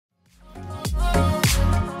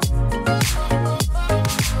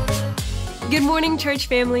Good morning, church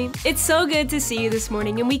family. It's so good to see you this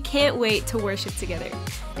morning, and we can't wait to worship together.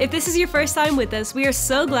 If this is your first time with us, we are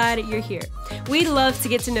so glad you're here. We'd love to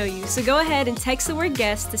get to know you, so go ahead and text the word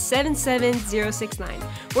guest to 77069.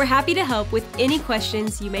 We're happy to help with any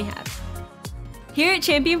questions you may have. Here at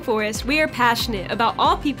Champion Forest, we are passionate about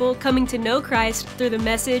all people coming to know Christ through the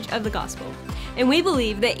message of the gospel. And we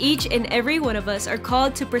believe that each and every one of us are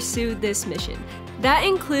called to pursue this mission. That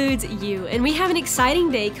includes you, and we have an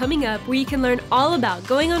exciting day coming up where you can learn all about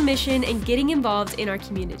going on mission and getting involved in our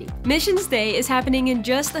community. Missions Day is happening in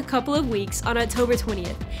just a couple of weeks on October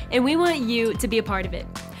 20th, and we want you to be a part of it.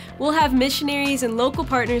 We'll have missionaries and local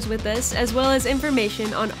partners with us, as well as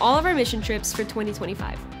information on all of our mission trips for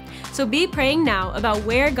 2025. So be praying now about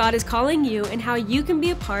where God is calling you and how you can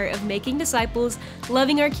be a part of making disciples,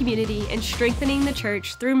 loving our community, and strengthening the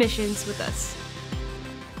church through missions with us.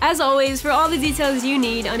 As always, for all the details you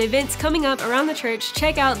need on events coming up around the church,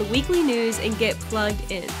 check out the weekly news and get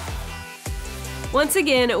plugged in. Once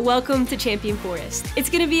again, welcome to Champion Forest. It's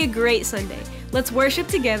going to be a great Sunday. Let's worship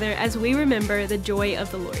together as we remember the joy of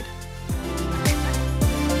the Lord.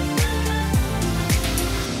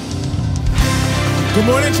 Good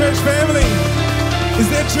morning, church family. Is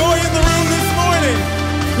there joy in the room this morning?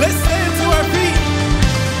 Let's stand to our feet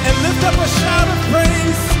and lift up a shout of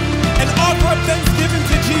praise and offer up thanksgiving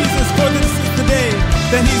to Jesus, for this is the day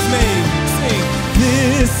that He's made. Sing.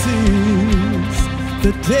 This is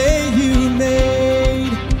the day You made,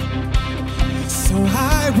 so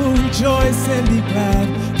I will rejoice and be glad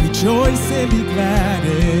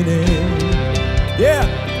in it. Yeah.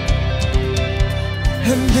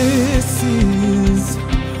 And this is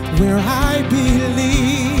where I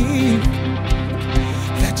believe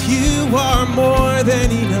that You are more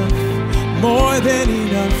than enough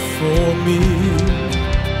for me.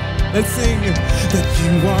 Let's sing. That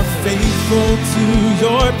You are faithful to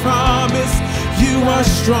Your promise. You are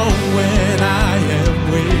strong when I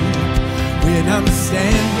am weak. When I'm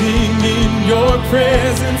standing in Your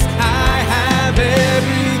presence, I have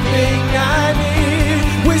everything I need.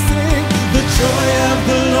 We sing. The joy of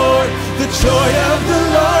the Lord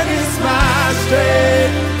is my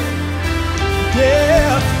strength.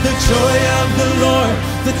 Yeah, the joy of the Lord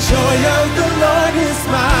is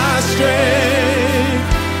my strength.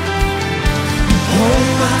 Oh,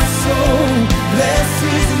 my soul, bless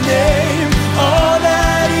His name. All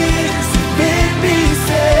that is within me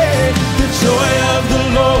say, the joy of the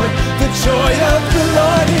Lord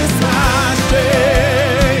is my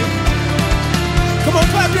strength. Come on,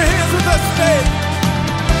 clap your hands with us today.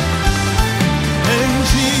 And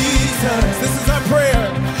Jesus, this is our prayer,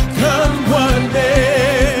 come one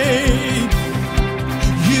day.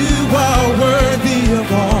 You are worthy of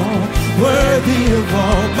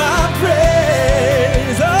all my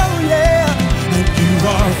praise. Oh yeah. And You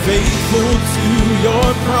are faithful to Your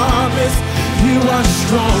promise. You are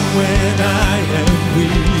strong when I am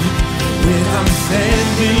weak. When I'm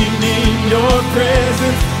standing in Your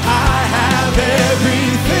presence, I have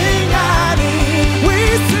everything I need. We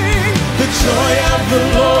sing. The joy of the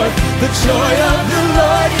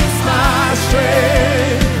Lord is my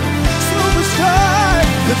strength. So much joy.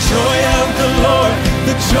 The joy of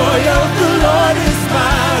the Lord is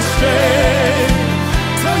my strength.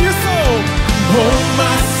 Tell your soul. Oh,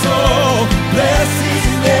 my soul, bless His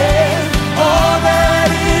name. All that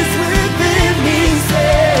is within me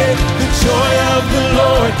say, the joy of the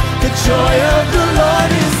Lord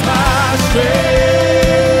is my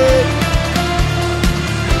strength.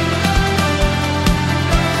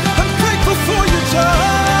 I'm thankful for Your joy.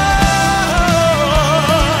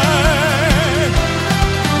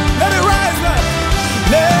 Let it rise up.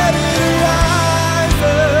 Let it rise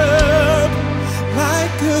up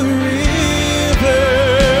like a river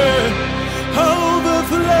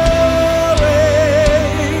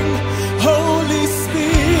overflowing. Holy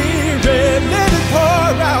Spirit, let it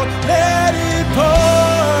pour out. Let it pour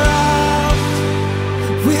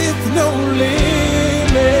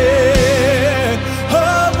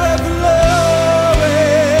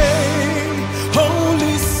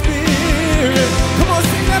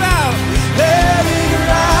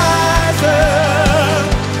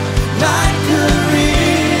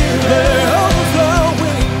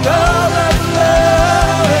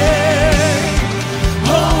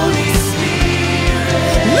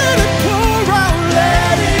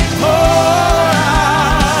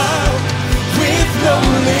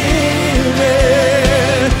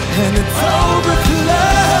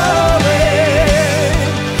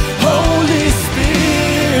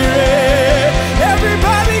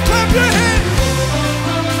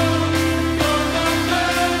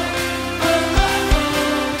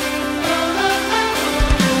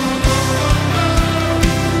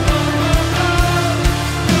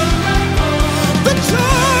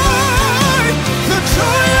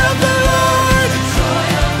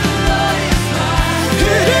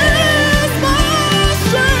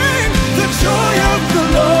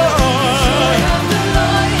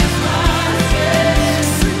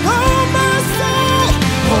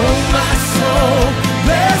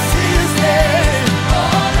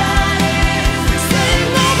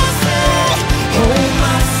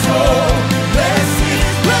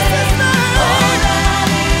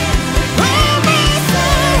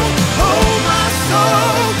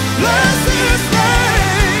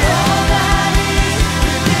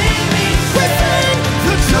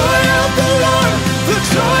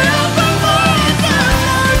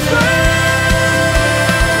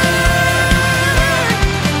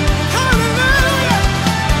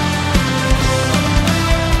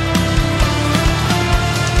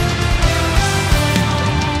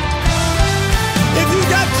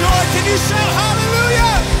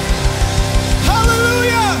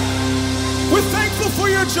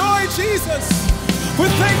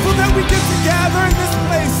that we get to gather in this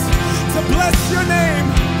place to bless your name.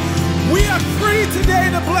 We are free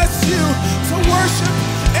today to bless you, to worship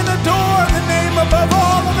and adore the name above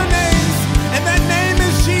all other names, and that name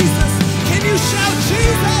is Jesus. Can you shout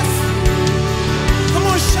Jesus? Come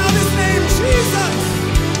on, shout his name, Jesus.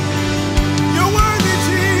 You're worthy,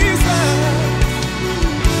 Jesus.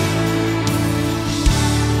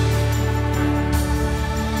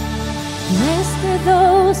 Blessed are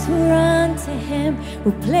those who run to him,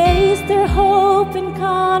 who place their hope and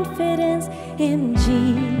confidence in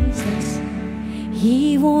Jesus.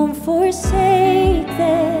 He won't forsake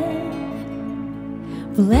them.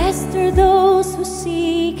 Blessed are those who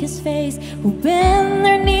seek his face, who bend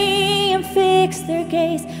their knee and fix their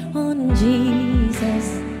gaze on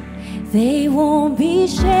Jesus. They won't be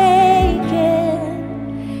shaken.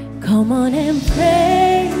 Come on and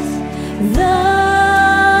praise the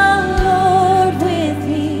Lord with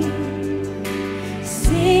me.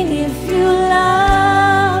 Sing if you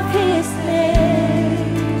love his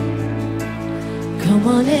name. Come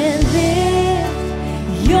on and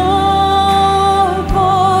lift your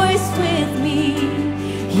voice with me.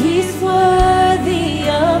 He's worthy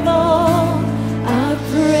of all our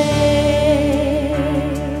praise.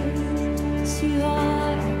 You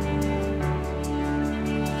are.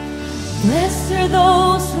 Blessed are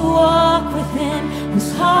those who walk with him,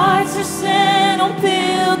 whose hearts are set on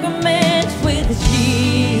pilgrimage with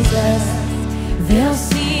Jesus. They'll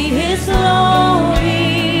see his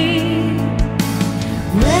glory.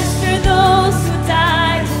 Blessed are those who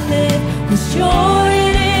die to live, whose joy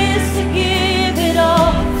it is to give it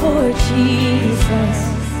all for Jesus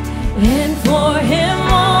and for him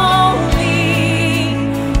only.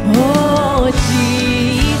 Oh,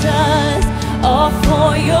 Jesus, all for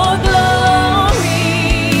your glory.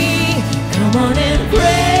 Come on and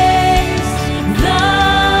praise the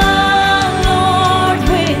Lord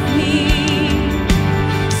with me.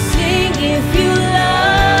 Sing if you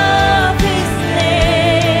love his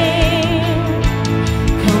name.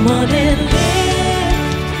 Come on and lift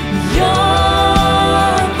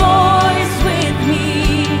your voice with me.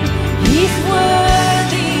 He's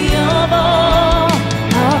worthy of all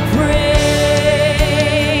our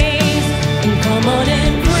praise. And come on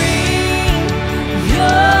and bring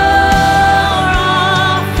your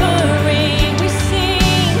offering. We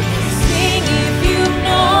sing, sing if you've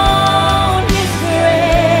known his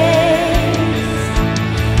grace.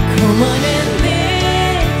 Come on and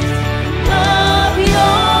lift up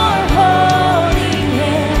your holy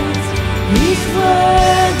hands. He's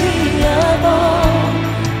worthy of all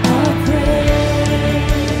our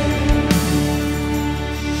praise.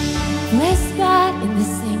 Bless God in the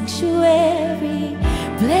sanctuary.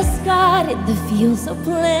 Bless God in the fields of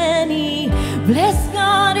plenty. Bless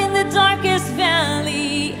God in the darkest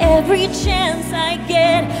valley. Every chance I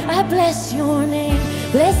get, I bless your name.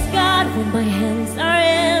 Bless God when my hands are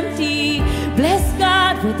empty. Bless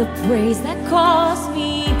God with the praise that costs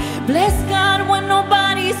me. Bless God when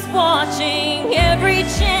nobody's watching. Every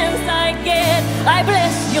chance I get, I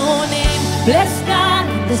bless your name. Bless God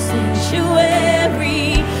in the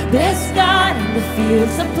sanctuary. Bless God in the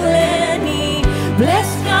fields of plenty. Bless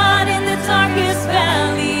God in the darkest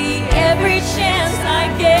valley. Every chance I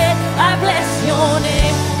get, I bless your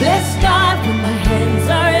name. Bless God when my hands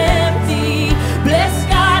are empty. Bless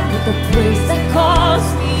God with the praise that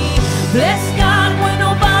costs me. Bless God when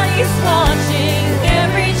nobody's watching.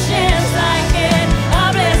 Every chance I get,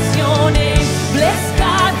 I bless your name. Bless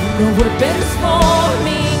God when the weapons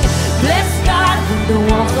forming. Bless God when the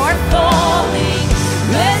walls are falling.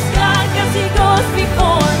 Bless God 'cause he goes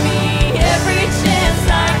before me. Every chance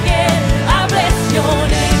I get, I bless your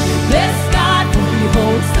name. Bless God when he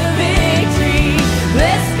holds the victory.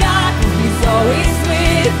 Bless God when he's always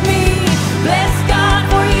with me. Bless God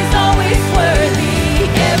for he's always worthy.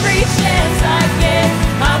 Every chance I get,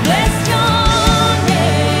 I bless your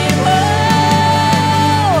name.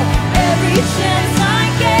 Oh, every chance I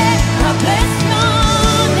get, I bless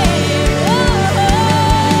your name.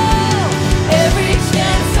 Oh, every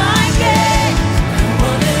chance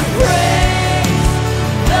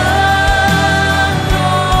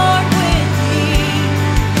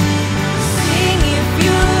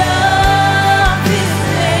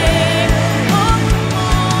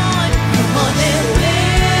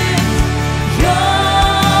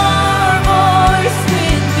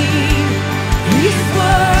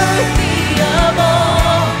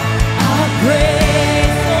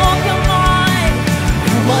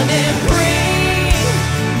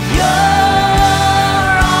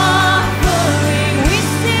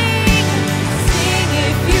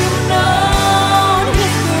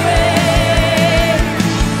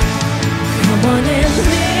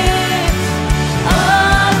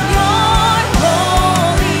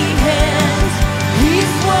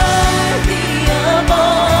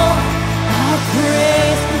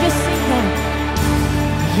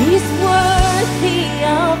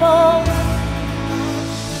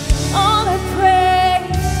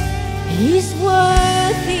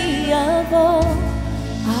for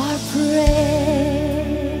our praise.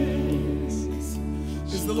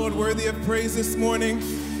 Is the Lord worthy of praise this morning?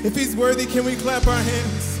 If he's worthy, can we clap our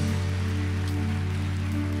hands?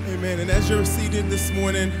 Amen. And as you're seated this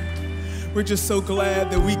morning, we're just so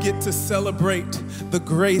glad that we get to celebrate the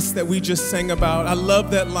grace that we just sang about. I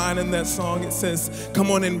love that line in that song. It says, come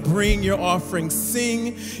on and bring your offering.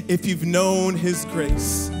 Sing if you've known his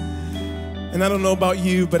grace. And I don't know about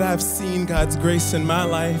you, but I've seen God's grace in my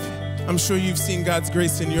life. I'm sure you've seen God's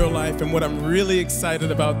grace in your life. And what I'm really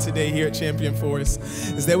excited about today here at Champion Forest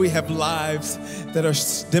is that we have lives that are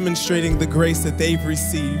demonstrating the grace that they've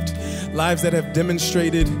received. Lives that have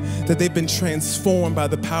demonstrated that they've been transformed by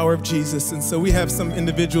the power of Jesus. And so we have some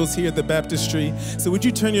individuals here at the baptistry. So would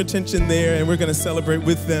you turn your attention there, and we're going to celebrate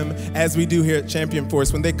with them as we do here at Champion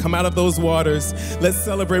Forest. When they come out of those waters, let's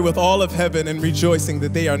celebrate with all of heaven and rejoicing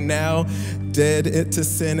that they are now dead to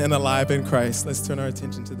sin and alive in Christ. Let's turn our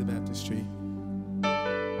attention to the baptistry.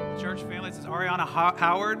 Church family, this is Ariana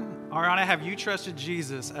Howard. Ariana, have you trusted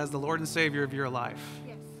Jesus as the Lord and Savior of your life?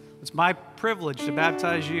 Yes. It's my privilege to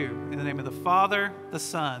baptize you in the name of the Father, the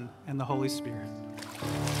Son, and the Holy Spirit.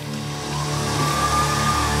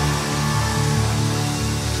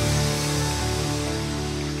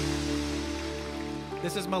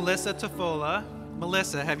 This is Melissa Tafola.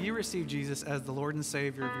 Melissa, have you received Jesus as the Lord and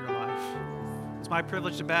Savior of your life? It's my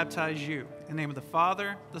privilege to baptize you in the name of the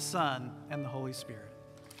Father, the Son, and the Holy Spirit.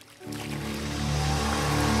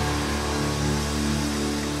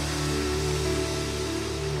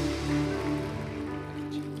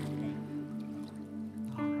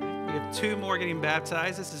 We have two more getting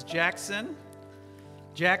baptized. This is Jackson.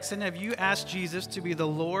 Jackson, have you asked Jesus to be the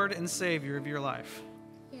Lord and Savior of your life?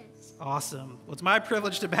 Yes. Awesome. Well, it's my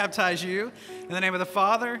privilege to baptize you in the name of the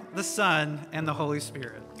Father, the Son, and the Holy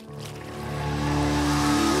Spirit.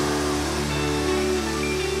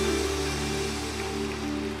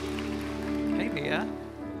 Hey, Mia.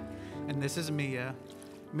 And this is Mia.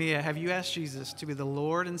 Mia, have you asked Jesus to be the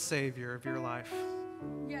Lord and Savior of your life?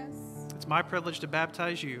 Yes. It's my privilege to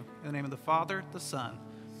baptize you in the name of the Father, the Son,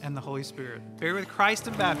 and the Holy Spirit. Buried with Christ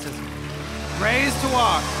in baptism, raised to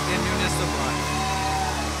walk in newness of life.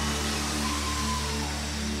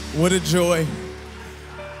 What a joy.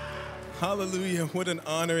 Hallelujah. What an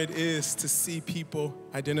honor it is to see people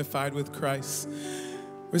identified with Christ.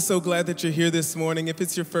 We're so glad that you're here this morning. If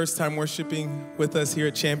it's your first time worshiping with us here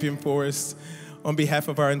at Champion Forest, on behalf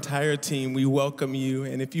of our entire team, we welcome you.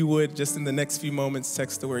 And if you would, just in the next few moments,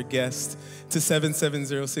 text the word guest to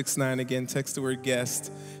 77069. Again, text the word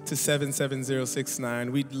guest to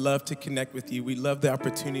 77069. We'd love to connect with you. We'd love the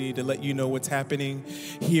opportunity to let you know what's happening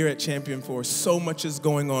here at Champion Forest. So much is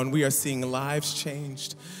going on. We are seeing lives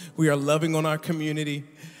changed. We are loving on our community,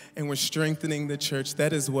 and we're strengthening the church.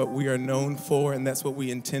 That is what we are known for, and that's what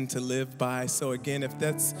we intend to live by. So again, if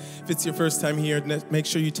it's your first time here, make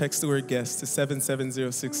sure you text the word guest to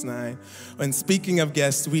 77069. And speaking of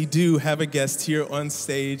guests, we do have a guest here on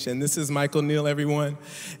stage, and this is Michael Neal, everyone.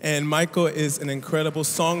 And Michael is an incredible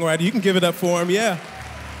songwriter. You can give it up for him, yeah.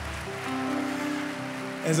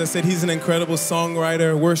 As I said, he's an incredible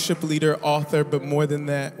songwriter, worship leader, author, but more than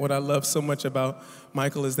that, what I love so much about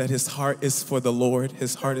Michael is that his heart is for the Lord.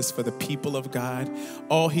 His heart is for the people of God.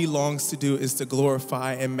 All he longs to do is to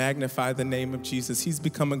glorify and magnify the name of Jesus. He's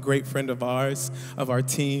become a great friend of ours, of our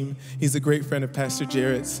team. He's a great friend of Pastor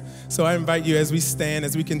Jarrett's. So I invite you, as we stand,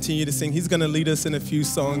 as we continue to sing, he's going to lead us in a few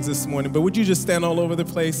songs this morning. But would you just stand all over the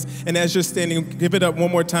place? And as you're standing, give it up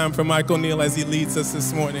one more time for Michael Neal as he leads us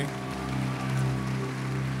this morning.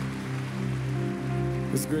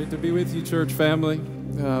 It's great to be with you, church family.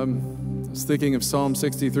 I was thinking of Psalm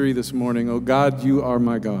 63 this morning. Oh God, you are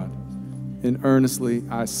my God, and earnestly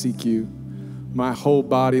I seek you. My whole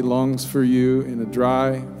body longs for you in a dry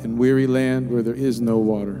and weary land where there is no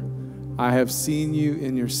water. I have seen you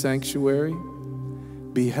in your sanctuary,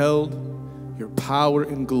 beheld your power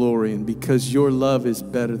and glory, and because your love is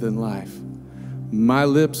better than life, my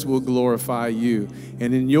lips will glorify you,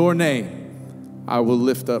 and in your name I will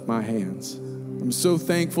lift up my hands. I'm so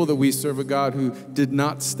thankful that we serve a God who did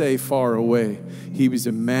not stay far away. He was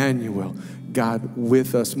Emmanuel, God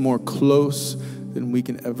with us, more close than we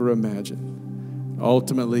can ever imagine.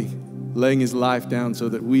 Ultimately, laying his life down so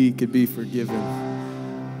that we could be forgiven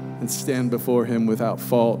and stand before him without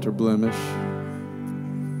fault or blemish.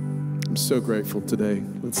 I'm so grateful today.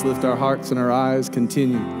 Let's lift our hearts and our eyes,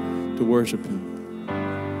 continue to worship him.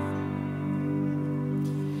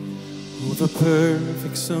 Oh, the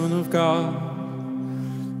perfect Son of God,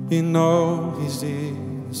 in all his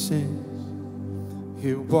innocence,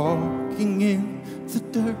 here walking in the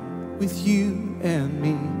dirt with you and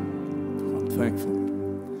me. Oh, I'm thankful.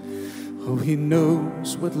 Oh, he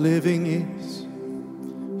knows what living is.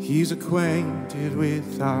 He's acquainted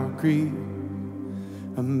with our grief.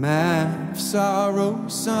 A man of sorrow,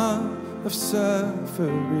 son of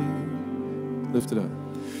suffering. Lift it up.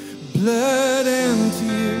 Blood and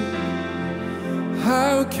tears,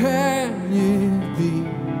 how can it be?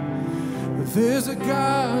 There's a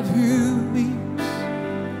God who weeps,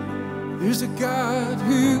 there's a God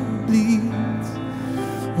who bleeds.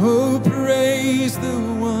 Oh, praise the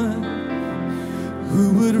one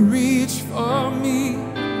who would reach for me.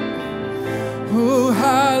 Oh,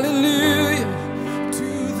 hallelujah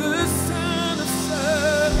to the Son of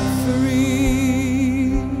suffering.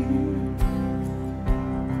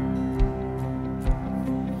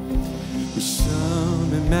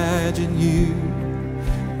 Some imagine you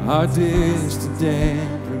are distant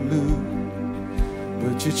and removed,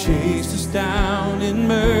 but you chased us down in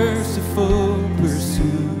merciful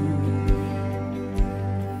pursuit.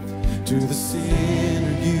 To the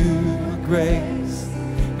sinner you are grace,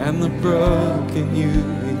 and the broken you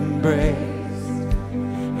embrace.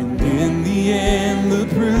 And in the end the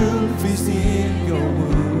proof is in your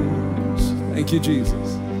wounds. Thank you,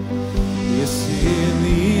 Jesus. Yes, in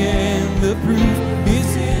the end the proof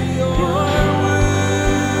is in your wounds.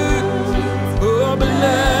 Oh,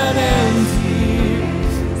 blood and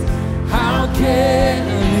tears, how can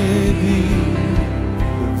it be?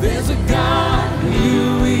 There's a God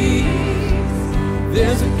who weeps,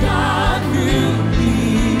 there's a God who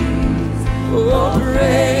bleeds. Oh,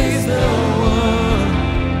 praise the one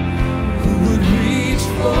who would reach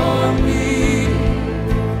for me.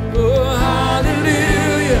 Oh,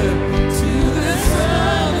 hallelujah to the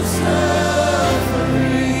Son of suffering.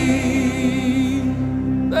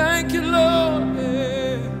 Thank you, Lord.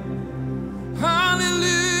 Yeah.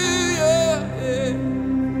 Hallelujah.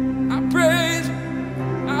 Yeah. I praise you.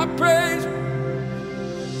 I praise you.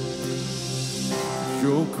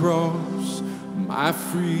 Your cross, my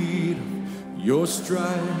freedom, your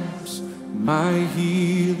stripes, my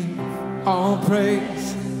healing. All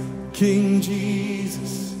praise, King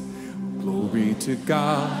Jesus. Glory to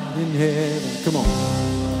God in heaven. Come on.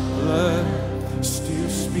 Blood still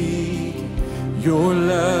speaking, your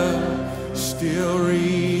love still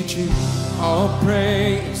reaching. All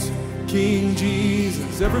praise, King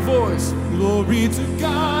Jesus. Every voice. Glory to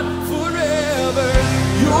God forever.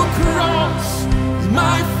 Your cross,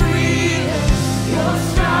 my freedom, your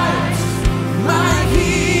stripes, my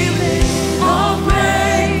healing. All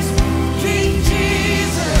praise, King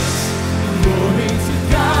Jesus. Glory to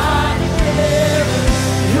God in heaven.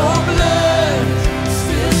 Your blood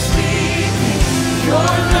still speaking,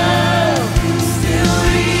 your love still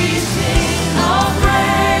reaching. All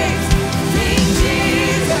praise, King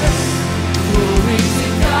Jesus. Glory to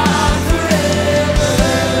God forever.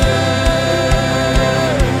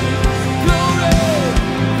 Glory,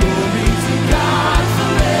 glory to God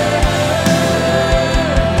forever.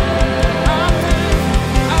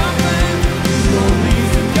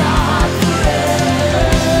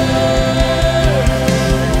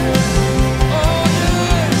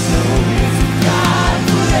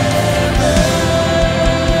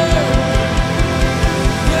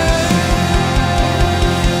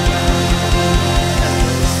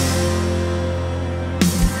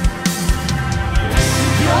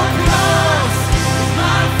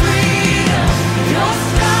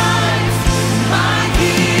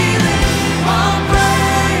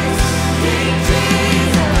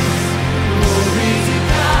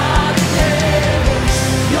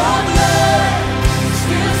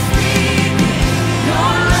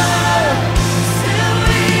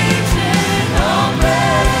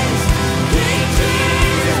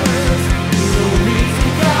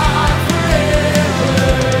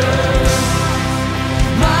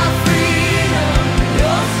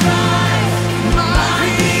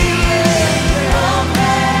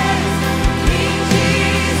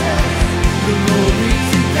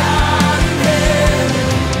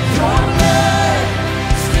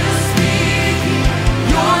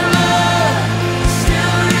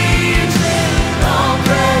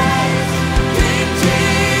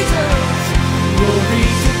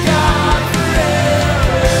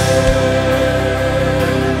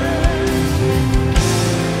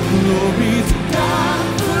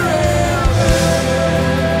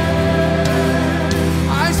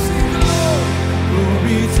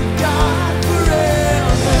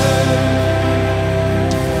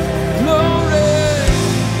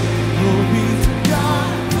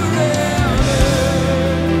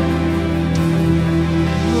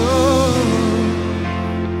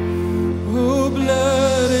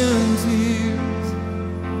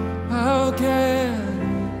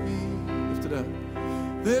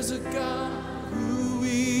 There's a God who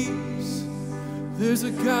weeps, there's a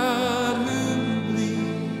God who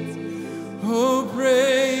bleeds. Oh,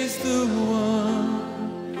 praise the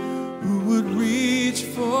one who would reach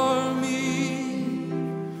for me.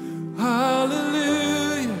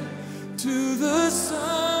 Hallelujah to the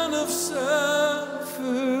Son of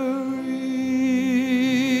suffering.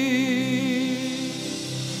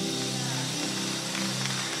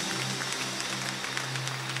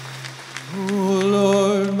 Oh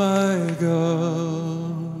Lord my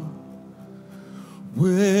God,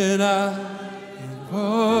 when I in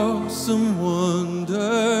awesome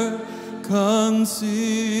wonder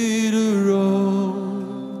consider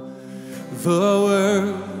all the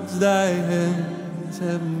words thy hands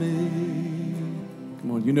have made.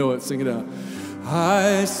 Come on, you know it, sing it out.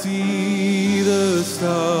 I see the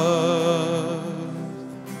stars,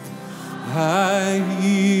 I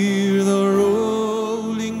hear the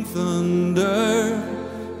rolling thunder,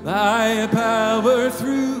 thy power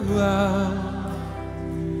throughout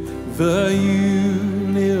the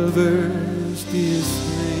universe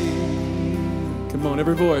displayed. Come on,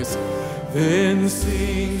 every voice. Then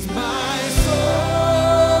sings my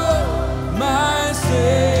soul, my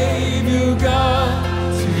Savior God,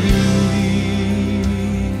 to thee.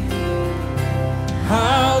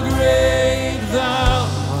 How great thou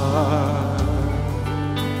art,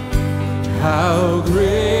 how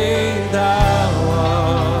great thou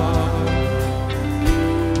art.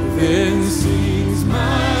 Then sings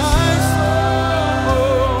my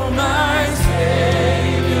soul, my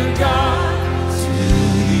Savior God, to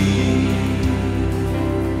thee.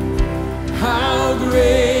 How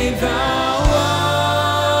great thou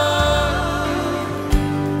art,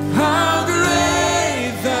 how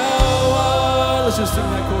great thou art. Let's just sing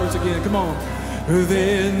that chorus again, come on.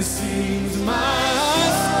 Then sings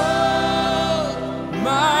my soul,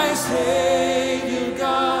 my Savior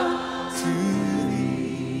God, to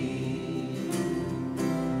thee.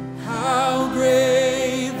 How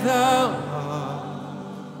great thou art,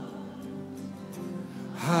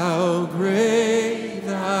 how great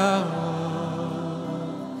thou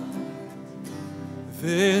art.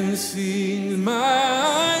 Then sings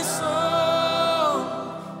my soul,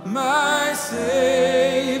 my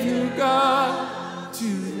Savior God, to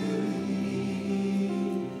thee.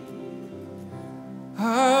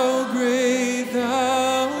 How great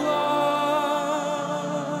thou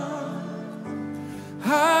art,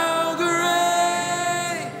 how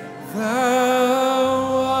great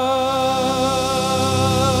thou art.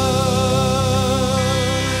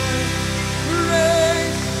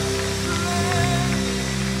 Great, great.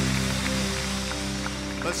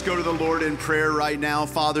 Let's go to the Lord in prayer right now.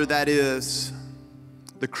 Father, that is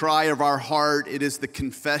the cry of our heart. It is the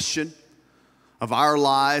confession of our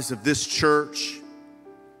lives, of this church.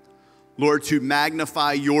 Lord, to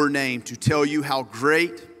magnify your name, to tell you how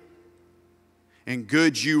great and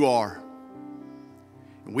good you are.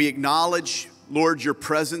 And we acknowledge, Lord, your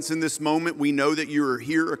presence in this moment. We know that you are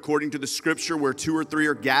here according to the scripture where 2 or 3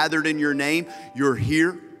 are gathered in your name. You're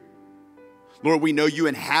here. Lord, we know you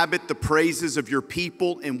inhabit the praises of your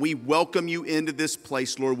people, and we welcome you into this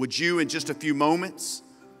place. Lord, would you in just a few moments,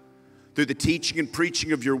 through the teaching and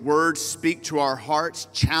preaching of your word, speak to our hearts,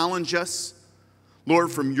 challenge us.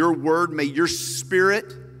 Lord, from your word, may your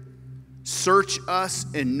spirit search us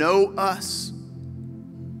and know us.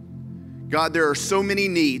 God, there are so many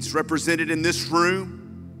needs represented in this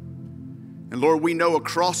room. And Lord, we know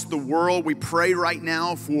across the world, we pray right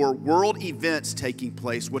now for world events taking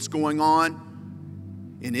place. What's going on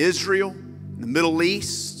in Israel, in the Middle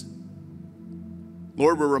East.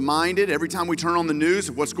 Lord, we're reminded every time we turn on the news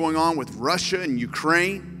of what's going on with Russia and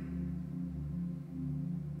Ukraine.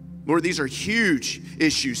 Lord, these are huge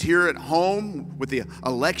issues here at home with the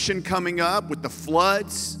election coming up, with the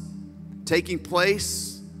floods taking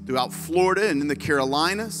place throughout Florida and in the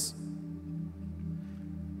Carolinas.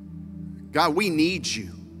 God, we need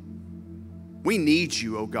you. We need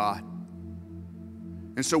you, oh God.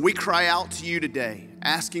 And so we cry out to you today,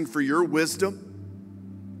 asking for your wisdom,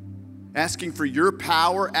 asking for your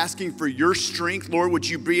power, asking for your strength. Lord, would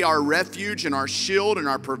you be our refuge and our shield and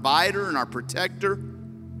our provider and our protector?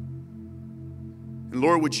 And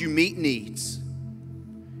Lord, would you meet needs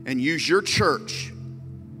and use your church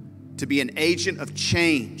to be an agent of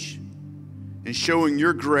change and showing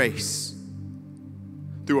your grace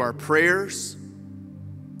through our prayers,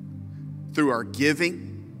 through our giving,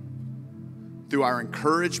 through our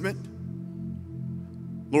encouragement.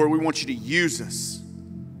 Lord, we want you to use us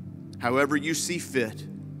however you see fit.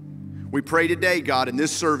 We pray today, God, in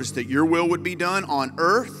this service that your will would be done on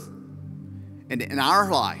earth and in our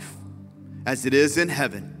life as it is in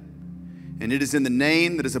heaven. And it is in the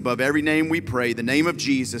name that is above every name we pray, the name of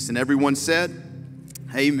Jesus. And everyone said,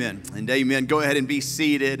 amen and amen. Go ahead and be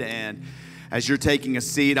seated. And as you're taking a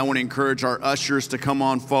seat, I want to encourage our ushers to come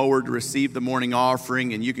on forward to receive the morning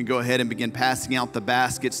offering. And you can go ahead and begin passing out the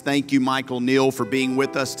baskets. Thank you, Michael Neal, for being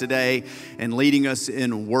with us today and leading us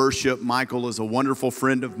in worship. Michael is a wonderful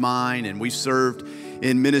friend of mine, and we've served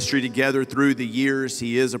in ministry together through the years.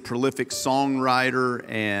 He is a prolific songwriter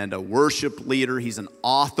and a worship leader. He's an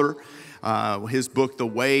author. His book, The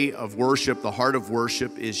Way of Worship, The Heart of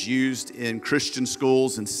Worship, is used in Christian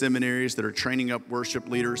schools and seminaries that are training up worship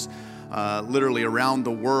leaders literally around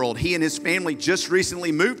the world. He and his family just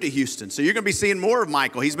recently moved to Houston, so you're going to be seeing more of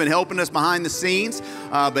Michael. He's been helping us behind the scenes,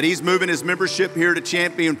 but he's moving his membership here to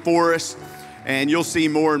Champion Forest. And you'll see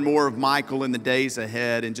more and more of Michael in the days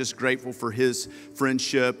ahead, and just grateful for his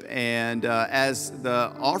friendship. And as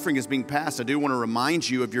the offering is being passed, I do want to remind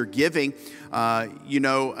you of your giving.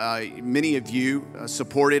 Many of you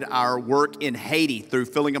supported our work in Haiti through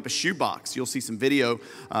filling up a shoebox. You'll see some video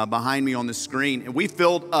behind me on the screen. And you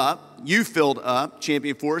filled up,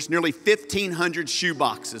 Champion Forest, nearly 1,500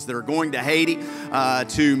 shoeboxes that are going to Haiti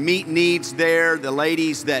to meet needs there. The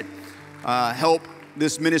ladies that help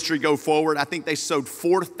this ministry go forward, I think they sewed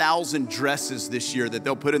 4,000 dresses this year that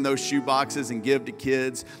they'll put in those shoe boxes and give to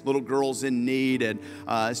kids, little girls in need. And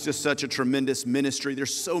it's just such a tremendous ministry.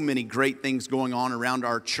 There's so many great things going on around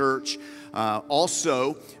our church.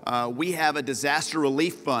 Also, we have a disaster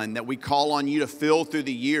relief fund that we call on you to fill through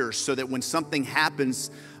the years, so that when something happens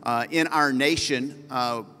in our nation,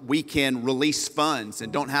 we can release funds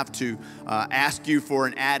and don't have to ask you for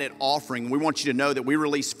an added offering. We want you to know that we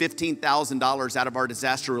released $15,000 out of our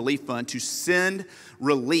disaster relief fund to Send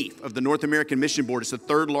Relief of the North American Mission Board. It's the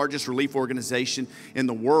third largest relief organization in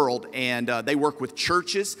the world, and they work with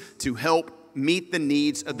churches to help meet the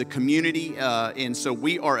needs of the community, and so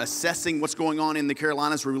we are assessing what's going on in the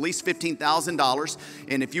Carolinas. We released $15,000,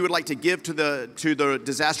 and if you would like to give to the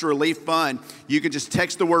Disaster Relief Fund, you can just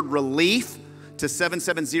text the word relief to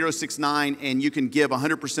 77069, and you can give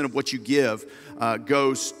 100% of what you give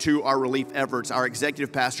goes to our relief efforts. Our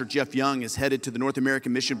executive pastor, Jeff Young, is headed to the North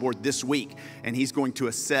American Mission Board this week, and he's going to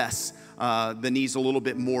assess the needs a little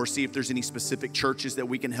bit more, see if there's any specific churches that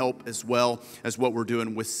we can help, as well as what we're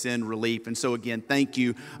doing with Send Relief. And so again, thank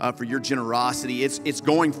you for your generosity. It's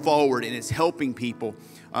going forward, and it's helping people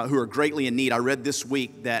who are greatly in need. I read this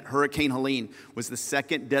week that Hurricane Helene was the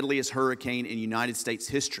second deadliest hurricane in United States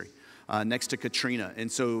history, next to Katrina.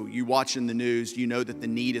 And so you watching the news, you know that the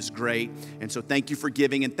need is great. And so thank you for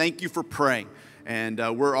giving, and thank you for praying. And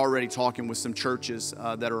we're already talking with some churches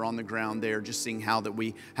that are on the ground there, just seeing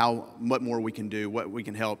what more we can do, what we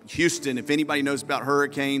can help. Houston, if anybody knows about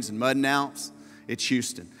hurricanes and mud and outs, it's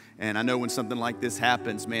Houston. And I know when something like this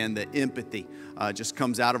happens, man, the empathy just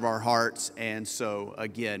comes out of our hearts. And so,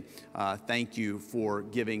 again, thank you for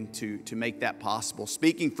giving to make that possible.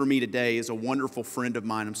 Speaking for me today is a wonderful friend of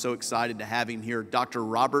mine. I'm so excited to have him here, Dr.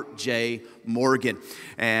 Robert J. Morgan.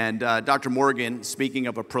 And Dr. Morgan, speaking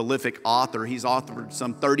of a prolific author, he's authored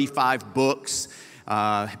some 35 books.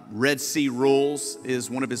 Red Sea Rules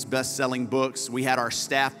is one of his best-selling books. We had our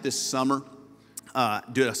staff this summer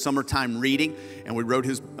do a summertime reading, and we read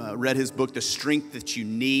his book, The Strength That You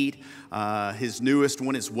Need. His newest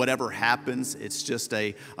one is Whatever Happens. It's just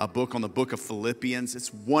a book on the book of Philippians.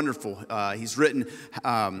 It's wonderful. He's written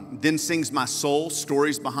Then Sings My Soul,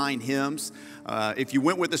 Stories Behind Hymns. If you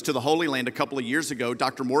went with us to the Holy Land a couple of years ago,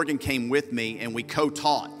 Dr. Morgan came with me, and we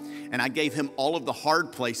co-taught. And I gave him all of the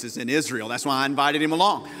hard places in Israel. That's why I invited him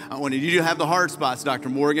along. I wanted you to have the hard spots, Dr.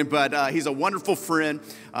 Morgan, but he's a wonderful friend.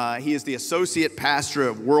 He is the associate pastor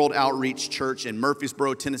of World Outreach Church in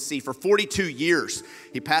Murfreesboro, Tennessee. For 42 years,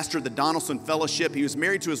 he pastored the Donaldson Fellowship. He was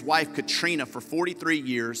married to his wife, Katrina, for 43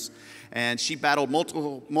 years. And she battled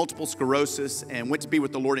multiple sclerosis and went to be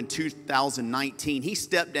with the Lord in 2019. He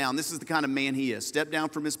stepped down. This is the kind of man he is. Stepped down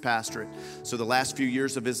from his pastorate. So the last few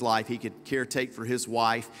years of his life, he could caretake for his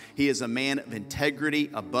wife. He is a man of integrity,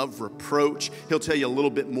 above reproach. He'll tell you a little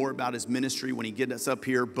bit more about his ministry when he gets us up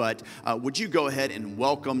here. But would you go ahead and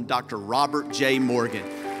welcome Dr. Robert J. Morgan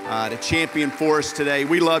to Champion Forest today.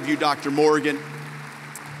 We love you, Dr. Morgan.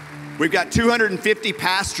 We've got 250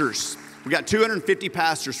 pastors. We've got 250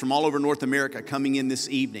 pastors from all over North America coming in this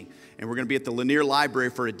evening. And we're going to be at the Lanier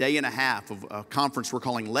Library for a day and a half of a conference we're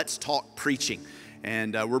calling Let's Talk Preaching.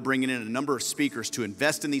 And we're bringing in a number of speakers to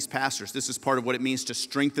invest in these pastors. This is part of what it means to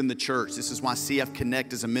strengthen the church. This is why CF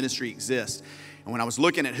Connect as a ministry exists. And when I was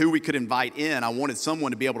looking at who we could invite in, I wanted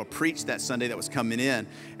someone to be able to preach that Sunday that was coming in.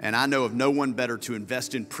 And I know of no one better to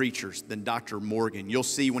invest in preachers than Dr. Morgan. You'll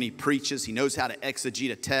see when he preaches, he knows how to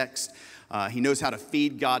exegete a text. He knows how to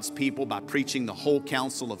feed God's people by preaching the whole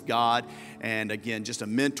counsel of God. And again, just a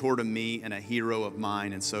mentor to me and a hero of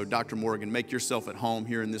mine. And so, Dr. Morgan, make yourself at home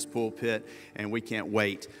here in this pulpit, and we can't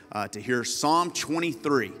wait to hear Psalm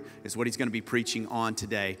 23 is what he's going to be preaching on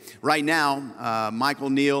today. Right now, Michael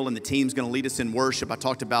Neal and the team's going to lead us in worship. I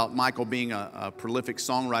talked about Michael being a prolific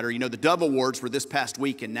songwriter. You know, the Dove Awards were this past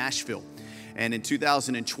week in Nashville. And in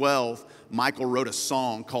 2012, Michael wrote a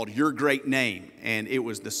song called Your Great Name, and it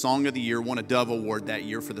was the Song of the Year, won a Dove Award that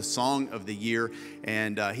year for the Song of the Year,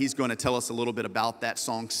 and he's going to tell us a little bit about that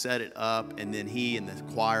song, set it up, and then he and the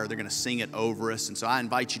choir, they're going to sing it over us. And so I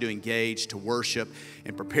invite you to engage, to worship,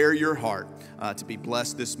 and prepare your heart to be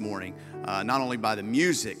blessed this morning, not only by the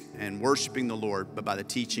music and worshiping the Lord, but by the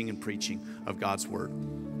teaching and preaching of God's Word.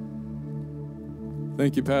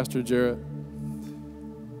 Thank you, Pastor Jarrett.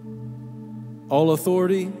 All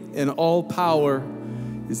authority and all power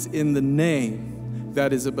is in the name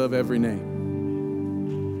that is above every name.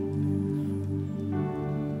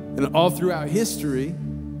 And all throughout history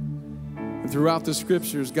and throughout the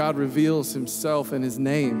scriptures, God reveals himself and his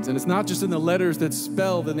names. And it's not just in the letters that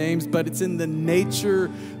spell the names, but it's in the nature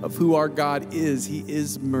of who our God is. He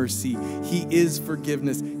is mercy. He is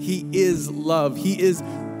forgiveness. He is love. He is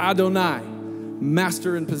Adonai,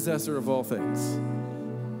 master and possessor of all things.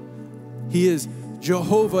 He is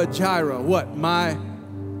Jehovah Jireh, what? My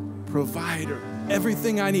provider.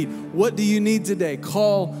 Everything I need. What do you need today?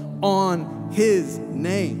 Call on his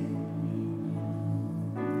name.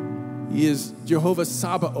 He is Jehovah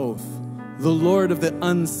Sabaoth, the Lord of the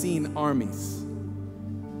unseen armies,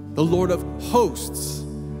 the Lord of hosts.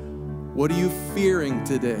 What are you fearing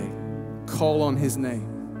today? Call on his name.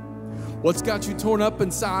 What's got you torn up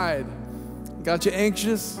inside? Got you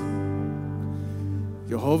anxious?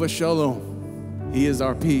 Jehovah Shalom, he is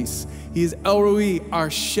our peace. He is El Roi, our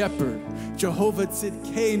shepherd. Jehovah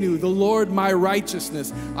Tzidkenu, the Lord my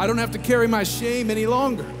righteousness. I don't have to carry my shame any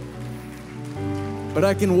longer, but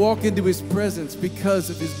I can walk into his presence because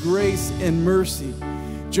of his grace and mercy.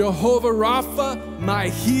 Jehovah Rapha, my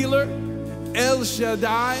healer. El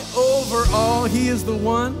Shaddai, over all. He is the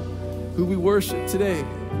one who we worship today.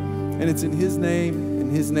 And it's in his name, in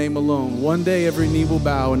his name alone. One day every knee will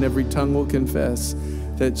bow and every tongue will confess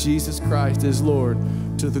that Jesus Christ is Lord,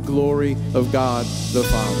 to the glory of God the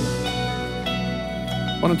Father.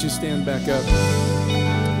 Why don't you stand back up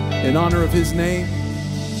in honor of his name?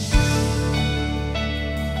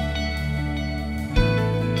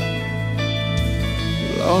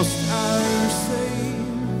 Lost are saved,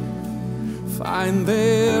 find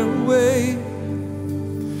their way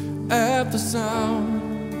at the sound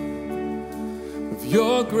of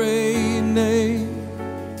your great name.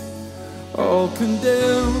 All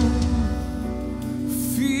condemned,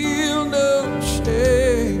 feel no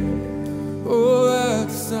shame. Oh, at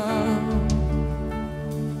the sound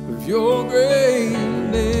of your great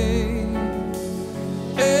name,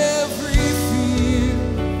 every fear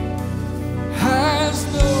has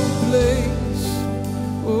no place.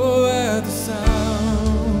 Oh, at the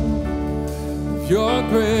sound of your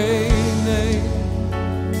great name,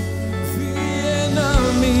 the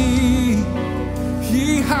enemy,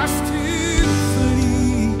 he has to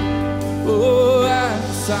oh, at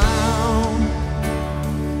the sound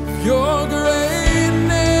of your great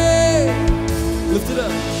name. Lift it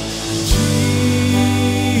up. Jesus,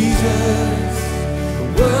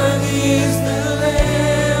 worthy is the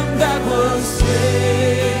Lamb that was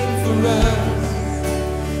slain for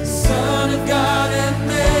us. Son of God and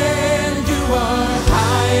man, you are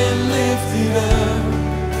high and lifted up,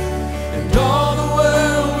 and all the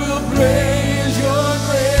world will praise your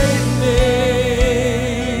great name.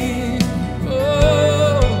 Oh,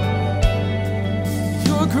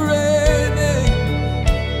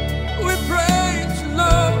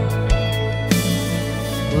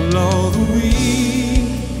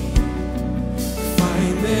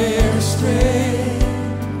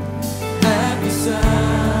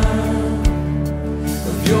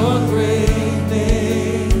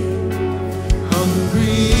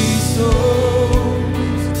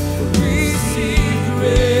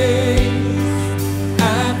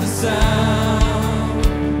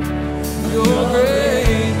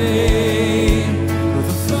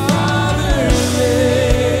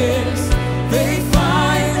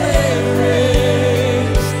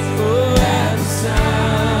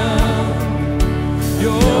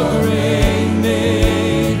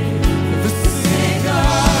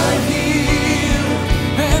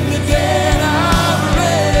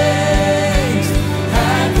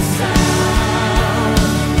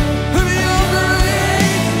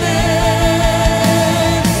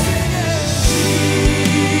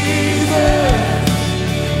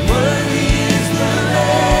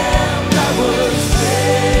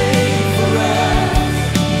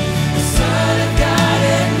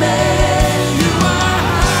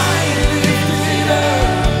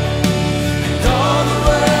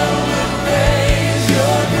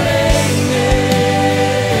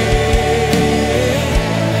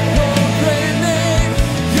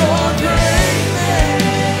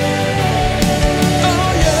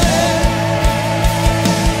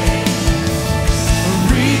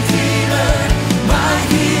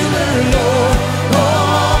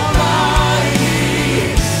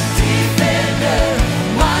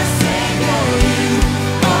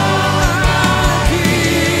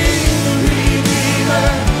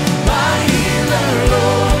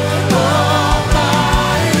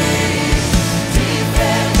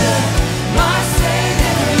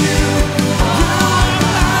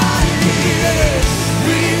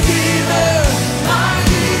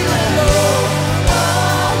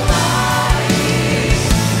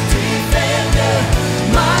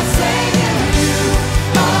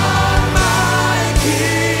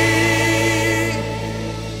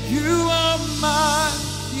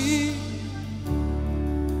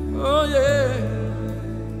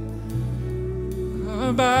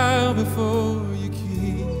 wanna bow before your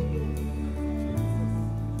King.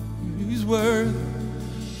 He's worthy,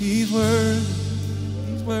 he's worthy,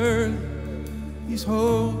 he's worthy, he's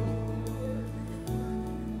holy.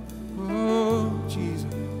 Oh, Jesus.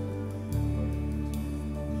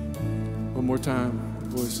 One more time,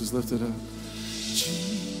 voices lifted up.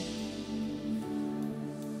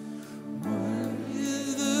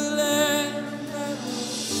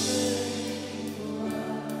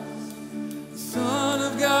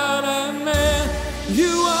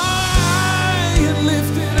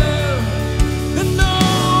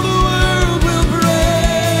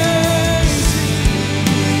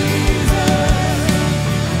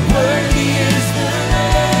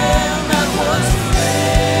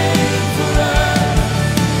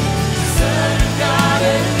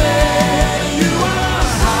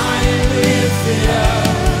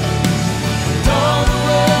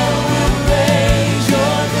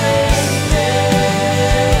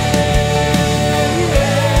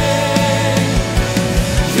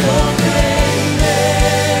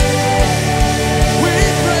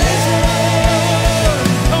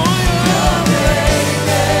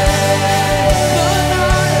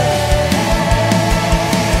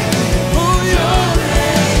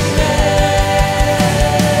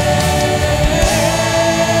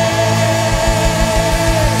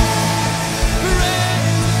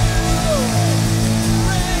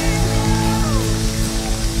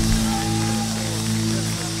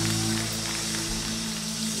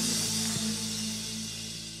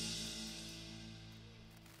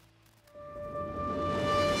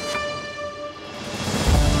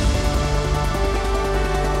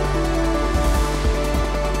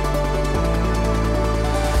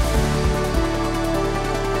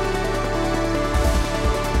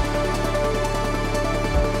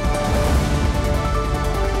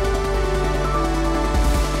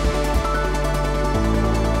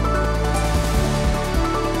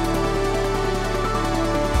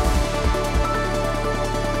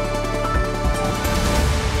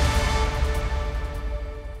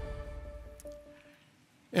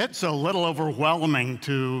 It's a little overwhelming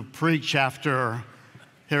to preach after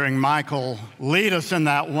hearing Michael lead us in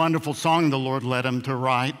that wonderful song the Lord led him to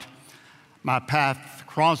write. My path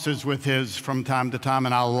crosses with his from time to time,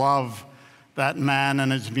 and I love that man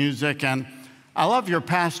and his music. And I love your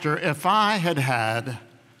pastor. If I had had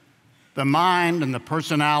the mind and the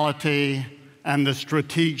personality and the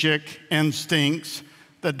strategic instincts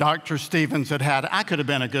that Dr. Stevens had had, I could have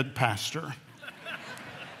been a good pastor.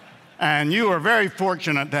 And you are very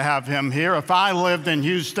fortunate to have him here. If I lived in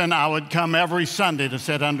Houston, I would come every Sunday to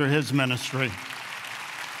sit under his ministry.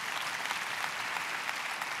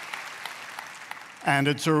 And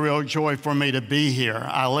it's a real joy for me to be here.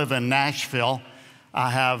 I live in Nashville. I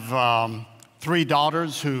have 3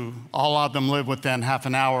 daughters who, all of them live within half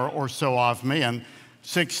an hour or so of me, and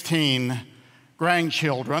 16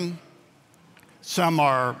 grandchildren. Some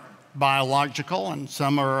are biological, and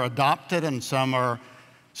some are adopted, and some are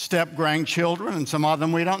step-grandchildren, and some of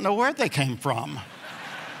them we don't know where they came from.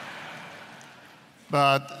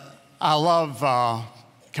 But I love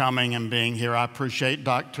coming and being here. I appreciate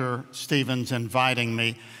Dr. Stevens inviting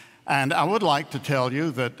me. And I would like to tell you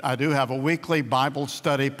that I do have a weekly Bible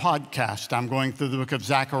study podcast. I'm going through the book of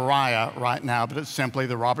Zechariah right now, but it's simply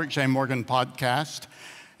the Robert J. Morgan podcast.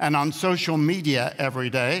 And on social media every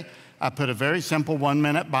day, I put a very simple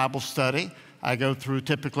 1-minute Bible study.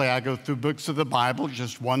 Typically I go through books of the Bible,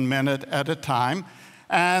 just 1 minute at a time.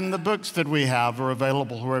 And the books that we have are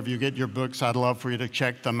available wherever you get your books. I'd love for you to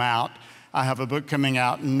check them out. I have a book coming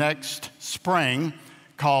out next spring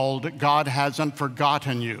called God Hasn't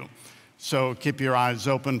Forgotten You. So keep your eyes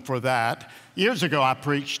open for that. Years ago, I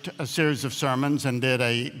preached a series of sermons and did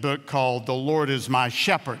a book called The Lord is My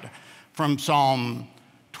Shepherd from Psalm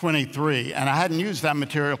 23, and I hadn't used that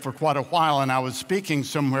material for quite a while, and I was speaking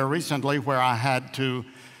somewhere recently where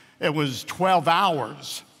it was 12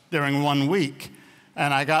 hours during 1 week,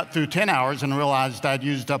 and I got through 10 hours and realized I'd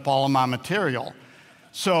used up all of my material.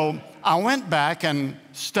 So I went back and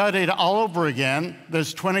studied all over again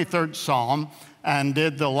this 23rd Psalm and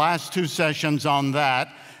did the last 2 sessions on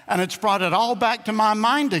that, and it's brought it all back to my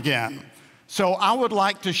mind again. So I would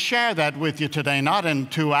like to share that with you today, not in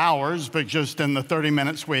 2 hours, but just in the 30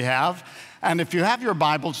 minutes we have. And if you have your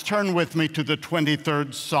Bibles, turn with me to the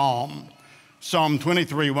 23rd Psalm. Psalm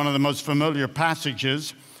 23, one of the most familiar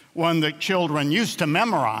passages, one that children used to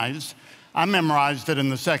memorize. I memorized it in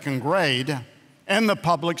the 2nd grade in the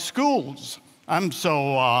public schools. I'm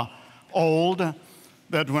so old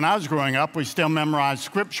that when I was growing up, we still memorized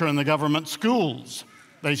scripture in the government schools.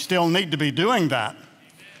 They still need to be doing that.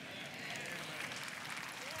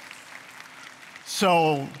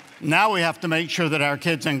 So now we have to make sure that our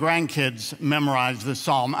kids and grandkids memorize this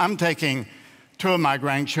psalm. I'm taking 2 of my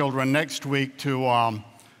grandchildren next week to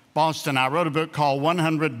Boston. I wrote a book called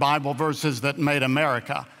 100 Bible Verses That Made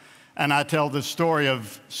America. And I tell the story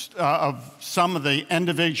of some of the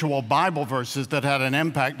individual Bible verses that had an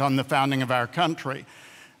impact on the founding of our country.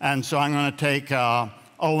 And so I'm going to take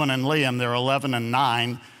Owen and Liam, they're 11 and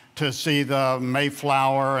 9, to see the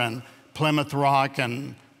Mayflower and Plymouth Rock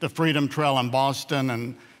and the Freedom Trail in Boston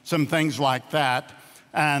and some things like that.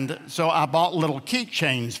 And so I bought little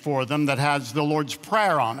keychains for them that has the Lord's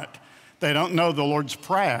Prayer on it. They don't know the Lord's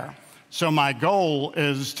Prayer. So my goal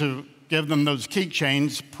is to give them those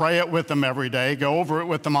keychains, pray it with them every day, go over it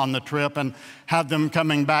with them on the trip, and have them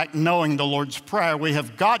coming back knowing the Lord's Prayer. We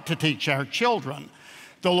have got to teach our children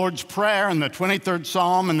the Lord's Prayer and the 23rd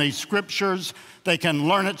Psalm and these scriptures. They can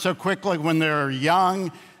learn it so quickly when they're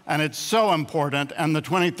young, and it's so important. And the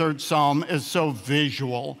 23rd Psalm is so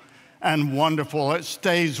visual and wonderful. It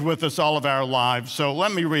stays with us all of our lives. So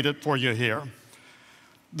let me read it for you here.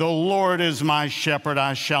 The Lord is my shepherd,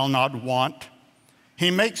 I shall not want.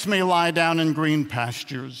 He makes me lie down in green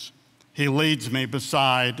pastures. He leads me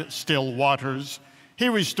beside still waters. He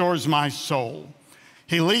restores my soul.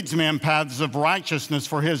 He leads me in paths of righteousness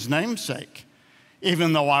for his name's sake.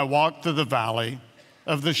 Even though I walk through the valley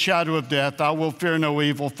of the shadow of death, I will fear no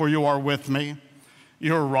evil, for you are with me.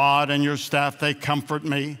 Your rod and your staff, they comfort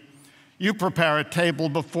me. You prepare a table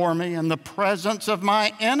before me in the presence of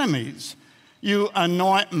my enemies. You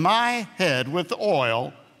anoint my head with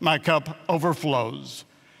oil. My cup overflows.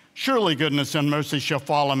 Surely goodness and mercy shall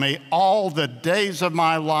follow me all the days of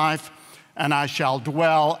my life, and I shall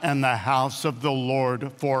dwell in the house of the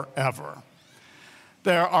Lord forever.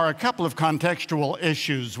 There are a couple of contextual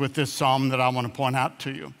issues with this psalm that I want to point out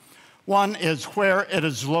to you. One is where it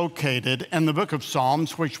is located in the book of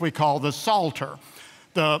Psalms, which we call the Psalter.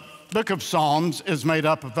 The book of Psalms is made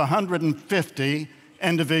up of 150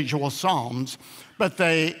 individual psalms, but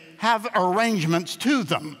they have arrangements to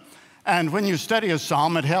them. And when you study a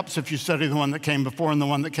psalm, it helps if you study the one that came before and the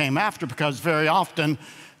one that came after, because very often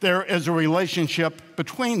there is a relationship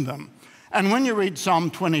between them. And when you read Psalm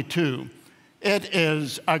 22, it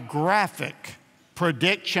is a graphic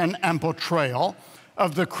prediction and portrayal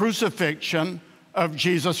of the crucifixion of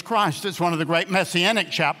Jesus Christ. It's one of the great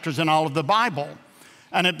messianic chapters in all of the Bible.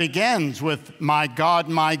 And it begins with, my God,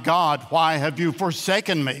 why have you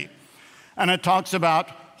forsaken me? And it talks about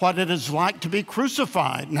what it is like to be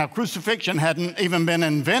crucified. Now, crucifixion hadn't even been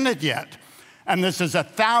invented yet. And this is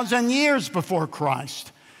 1,000 years before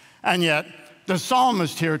Christ. And yet, the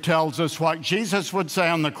psalmist here tells us what Jesus would say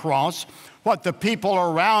on the cross, what the people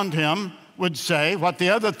around him would say, what the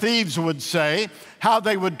other thieves would say, how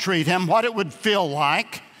they would treat him, what it would feel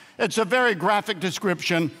like. It's a very graphic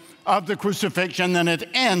description of the crucifixion, and it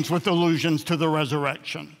ends with allusions to the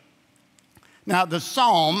resurrection. Now, the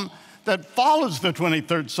psalm that follows the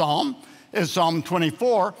 23rd Psalm is Psalm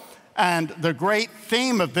 24, and the great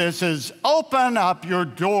theme of this is, open up your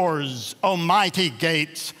doors, O mighty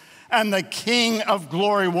gates, and the King of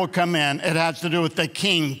glory will come in. It has to do with the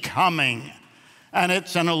King coming, and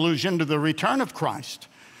it's an allusion to the return of Christ.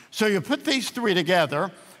 So you put these three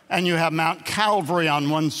together, and you have Mount Calvary on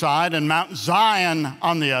one side and Mount Zion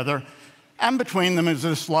on the other, and between them is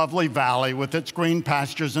this lovely valley with its green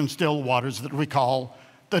pastures and still waters that we call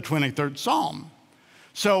the 23rd Psalm.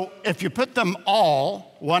 So if you put them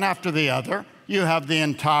all, one after the other, you have the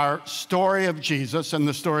entire story of Jesus and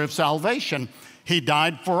the story of salvation. He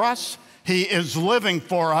died for us. He is living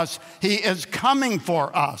for us. He is coming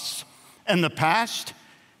for us. In the past,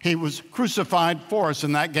 he was crucified for us,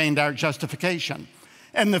 and that gained our justification.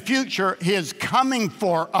 In the future, he is coming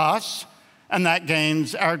for us, and that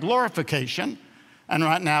gains our glorification. And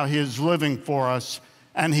right now, he is living for us,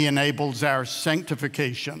 and he enables our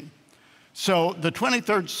sanctification. So the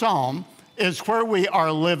 23rd Psalm is where we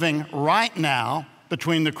are living right now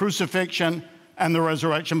between the crucifixion and the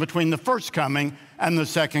resurrection, between the first coming and the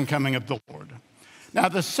second coming of the Lord. Now,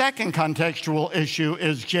 the second contextual issue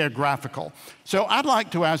is geographical. So I'd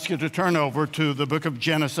like to ask you to turn over to the book of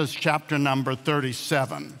Genesis, chapter number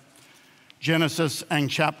 37. Genesis and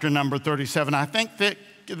chapter number 37. I think that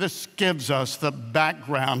this gives us the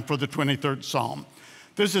background for the 23rd Psalm.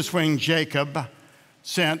 This is when Jacob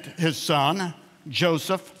sent his son,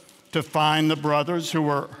 Joseph, to find the brothers who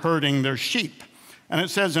were herding their sheep. And it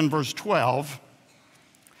says in verse 12,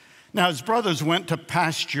 now his brothers went to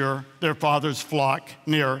pasture their father's flock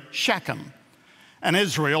near Shechem. And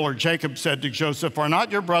Israel, or Jacob, said to Joseph, are not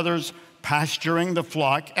your brothers pasturing the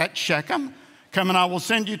flock at Shechem? Come and I will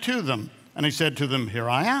send you to them. And he said to them, here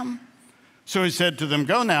I am. So he said to them,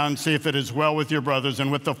 go now and see if it is well with your brothers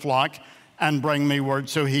and with the flock, and bring me word.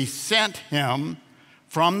 So he sent him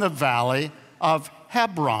from the valley of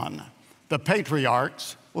Hebron. The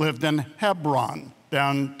patriarchs lived in Hebron,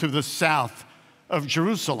 down to the south of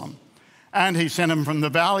Jerusalem. And he sent him from the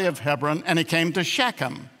valley of Hebron, and he came to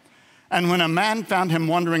Shechem. And when a man found him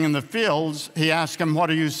wandering in the fields, he asked him, what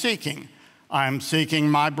are you seeking? I am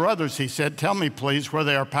seeking my brothers, he said. Tell me, please, where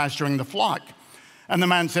they are pasturing the flock. And the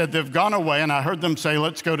man said, they've gone away, and I heard them say,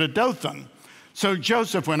 let's go to Dothan. So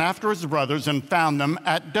Joseph went after his brothers and found them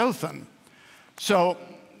at Dothan. So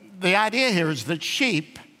the idea here is that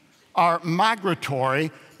sheep are migratory,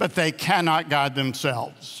 but they cannot guide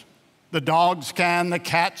themselves. The dogs can, the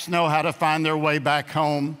cats know how to find their way back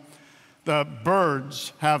home. The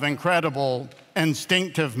birds have incredible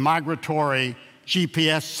instinctive migratory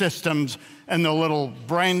GPS systems in the little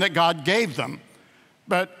brain that God gave them.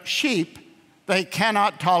 But sheep, they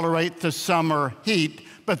cannot tolerate the summer heat,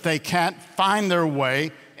 but they can't find their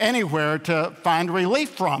way anywhere to find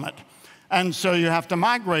relief from it. And so you have to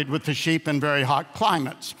migrate with the sheep in very hot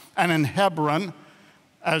climates. And in Hebron,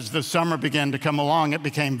 as the summer began to come along, it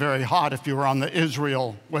became very hot if you were on the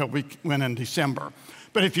Israel, well, we went in December.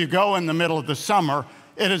 But if you go in the middle of the summer,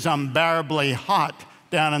 it is unbearably hot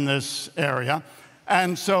down in this area.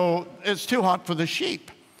 And so it's too hot for the sheep.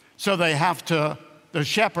 So the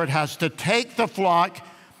shepherd has to take the flock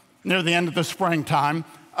near the end of the springtime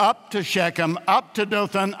up to Shechem, up to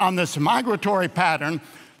Dothan on this migratory pattern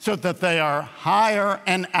so that they are higher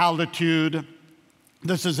in altitude.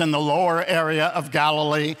 This is in the lower area of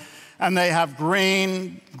Galilee, and they have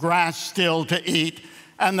green grass still to eat,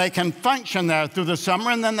 and they can function there through the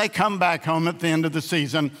summer, and then they come back home at the end of the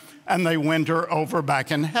season, and they winter over back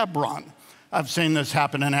in Hebron. I've seen this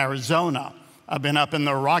happen in Arizona. I've been up in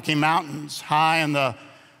the Rocky Mountains, high in the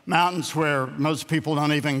mountains where most people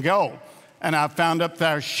don't even go, and I've found up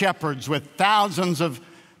there shepherds with thousands of,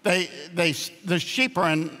 the sheep are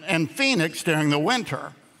in Phoenix during the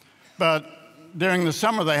winter, but during the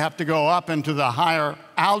summer, they have to go up into the higher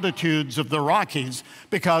altitudes of the Rockies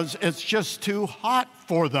because it's just too hot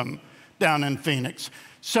for them down in Phoenix.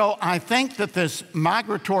 So I think that this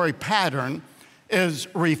migratory pattern is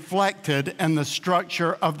reflected in the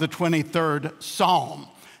structure of the 23rd Psalm.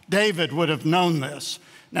 David would have known this.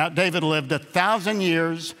 Now, David lived 1,000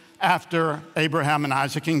 years after Abraham and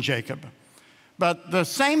Isaac and Jacob. But the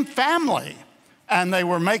same family, and they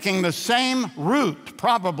were making the same route,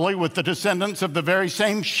 probably with the descendants of the very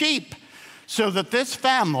same sheep. So that this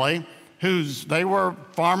family, they were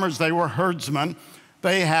farmers, they were herdsmen,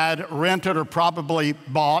 they had rented or probably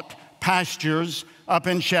bought pastures up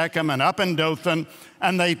in Shechem and up in Dothan,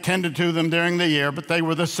 and they tended to them during the year, but they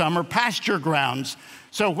were the summer pasture grounds.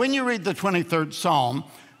 So when you read the 23rd Psalm,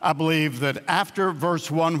 I believe that after verse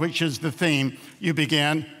 1, which is the theme, you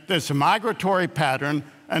begin this migratory pattern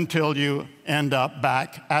until you end up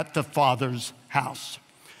back at the Father's house.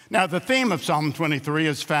 Now, the theme of Psalm 23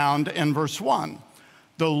 is found in verse 1.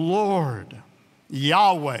 The Lord,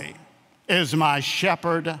 Yahweh, is my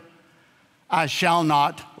shepherd. I shall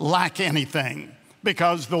not lack anything.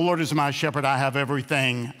 Because the Lord is my shepherd, I have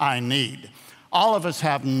everything I need. All of us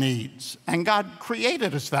have needs, and God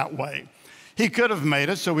created us that way. He could have made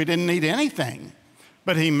us so we didn't need anything,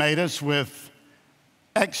 but He made us with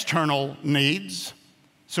external needs.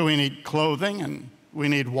 So we need clothing, and we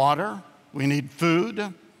need water, we need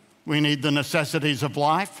food, we need the necessities of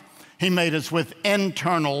life. He made us with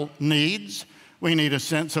internal needs. We need a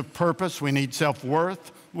sense of purpose, we need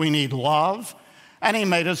self-worth, we need love. And He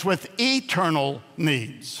made us with eternal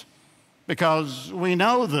needs because we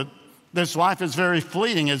know that this life is very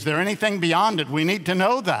fleeting. Is there anything beyond it? We need to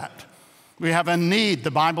know that. We have a need.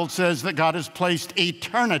 The Bible says that God has placed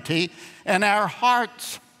eternity in our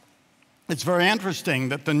hearts. It's very interesting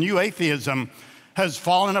that the new atheism has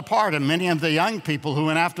fallen apart, and many of the young people who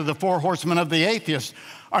went after the four horsemen of the atheists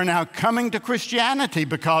are now coming to Christianity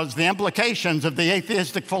because the implications of the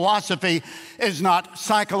atheistic philosophy is not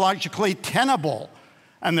psychologically tenable.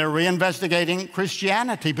 And they're reinvestigating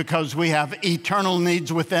Christianity because we have eternal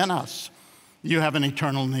needs within us. You have an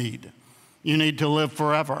eternal need. You need to live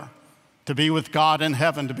forever, to be with God in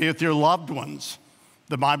heaven, to be with your loved ones.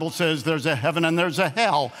 The Bible says there's a heaven and there's a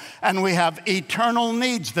hell, and we have eternal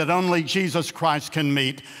needs that only Jesus Christ can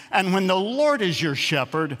meet. And when the Lord is your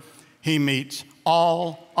shepherd, He meets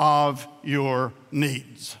all of your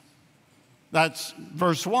needs. That's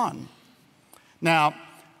verse 1. Now,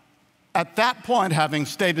 at that point, having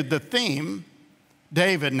stated the theme,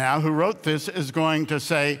 David now, who wrote this, is going to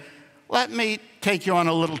say, let me take you on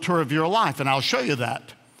a little tour of your life, and I'll show you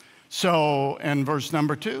that. So in verse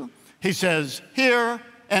number 2, he says, here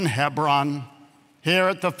in Hebron, here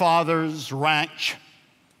at the Father's ranch,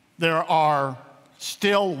 there are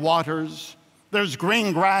still waters. There's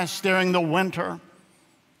green grass during the winter.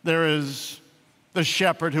 There is the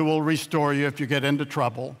shepherd who will restore you if you get into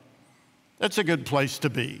trouble. It's a good place to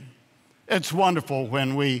be. It's wonderful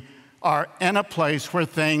when we are in a place where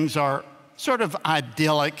things are sort of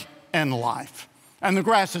idyllic in life. And the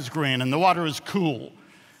grass is green and the water is cool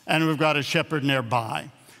and we've got a shepherd nearby.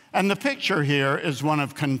 And the picture here is one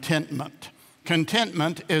of contentment.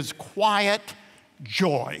 Contentment is quiet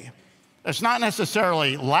joy. It's not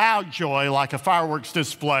necessarily loud joy like a fireworks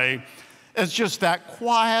display. It's just that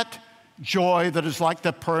quiet joy that is like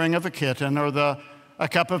the purring of a kitten or a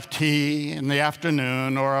cup of tea in the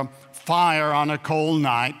afternoon or a fire on a cold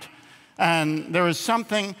night. And there is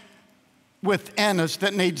something within us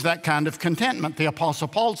that needs that kind of contentment. The Apostle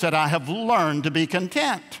Paul said, I have learned to be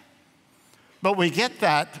content. But we get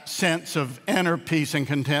that sense of inner peace and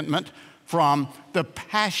contentment from the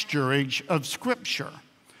pasturage of Scripture.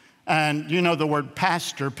 And you know the word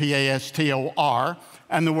pastor, P-A-S-T-O-R,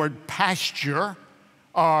 and the word pasture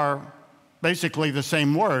are basically the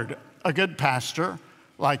same word. A good pastor,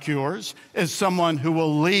 like yours, is someone who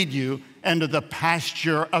will lead you into the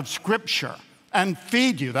pasture of Scripture and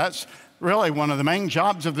feed you. That's really one of the main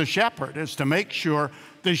jobs of the shepherd, is to make sure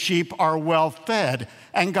the sheep are well fed.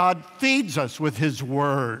 And God feeds us with His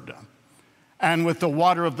Word and with the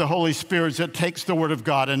water of the Holy Spirit that takes the Word of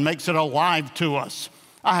God and makes it alive to us.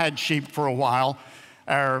 I had sheep for a while.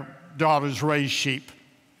 Our daughters raised sheep.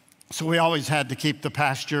 So we always had to keep the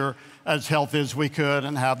pasture as healthy as we could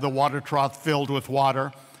and have the water trough filled with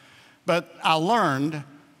water. But I learned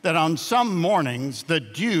that on some mornings, the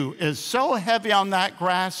dew is so heavy on that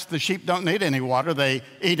grass, the sheep don't need any water. They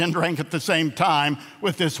eat and drink at the same time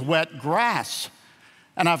with this wet grass.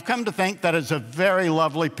 And I've come to think that is a very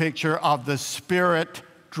lovely picture of the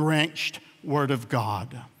Spirit-drenched Word of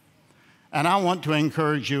God. And I want to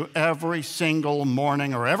encourage you every single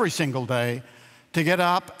morning or every single day to get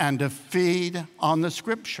up and to feed on the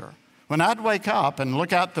Scripture. When I'd wake up and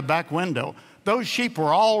look out the back window, those sheep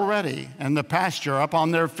were already in the pasture up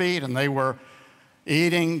on their feet, and they were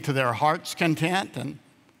eating to their heart's content. And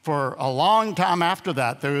for a long time after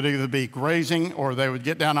that, they would either be grazing or they would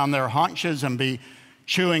get down on their haunches and be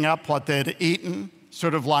chewing up what they'd eaten,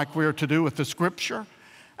 sort of like we are to do with the Scripture.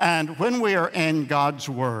 And when we are in God's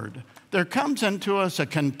Word, there comes into us a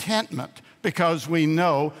contentment because we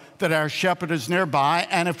know that our shepherd is nearby,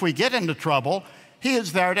 and if we get into trouble, He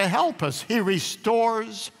is there to help us. He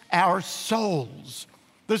restores our souls.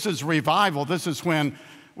 This is revival. This is when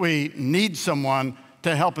we need someone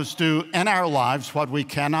to help us do in our lives what we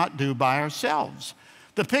cannot do by ourselves.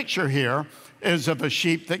 The picture here is of a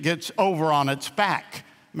sheep that gets over on its back.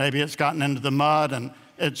 Maybe it's gotten into the mud and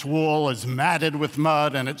its wool is matted with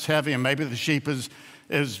mud and it's heavy, and maybe the sheep is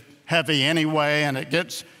heavy anyway,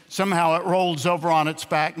 and somehow it rolls over on its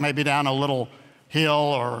back, maybe down a little hill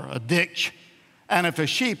or a ditch. And if a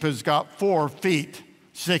sheep has got 4 feet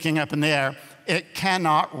sticking up in the air, it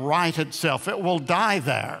cannot right itself. It will die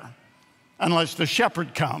there unless the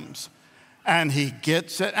shepherd comes and he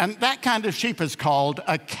gets it. And that kind of sheep is called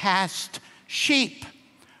a cast sheep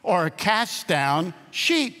or a cast down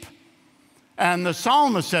sheep. And the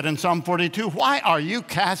psalmist said in Psalm 42, "Why are you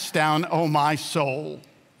cast down, O my soul?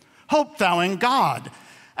 Hope thou in God."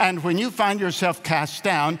 And when you find yourself cast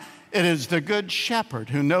down, it is the good shepherd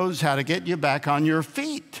who knows how to get you back on your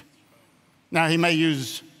feet. Now, He may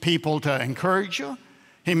use people to encourage you.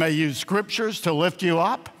 He may use scriptures to lift you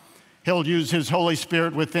up. He'll use His Holy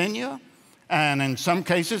Spirit within you. And in some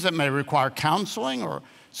cases, it may require counseling or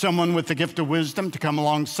someone with the gift of wisdom to come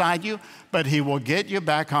alongside you, but He will get you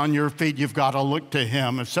back on your feet. You've got to look to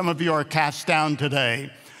Him. If some of you are cast down today,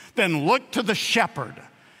 then look to the shepherd.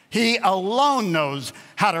 He alone knows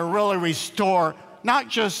how to really restore not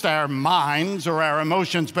just our minds or our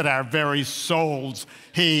emotions, but our very souls.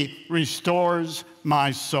 He restores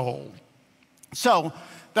my soul. So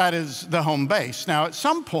that is the home base. Now, at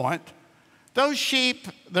some point, those sheep,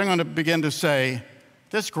 they're going to begin to say,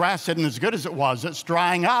 this grass isn't as good as it was. It's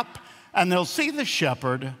drying up. And they'll see the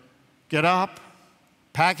shepherd get up,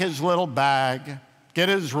 pack his little bag, get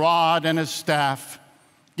his rod and his staff,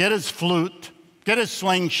 get his flute, get his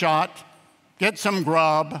slingshot, get some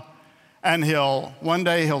grub, and one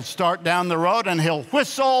day he'll start down the road and he'll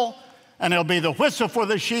whistle, and he'll be the whistle for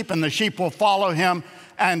the sheep, and the sheep will follow him,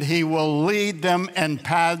 and he will lead them in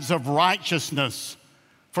paths of righteousness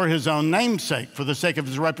for His own name's sake, for the sake of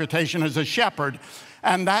His reputation as a shepherd.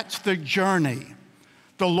 And that's the journey.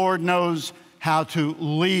 The Lord knows how to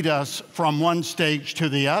lead us from one stage to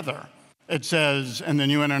the other. It says in the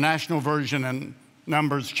New International Version in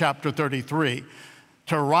Numbers chapter 33,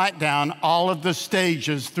 to write down all of the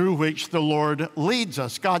stages through which the Lord leads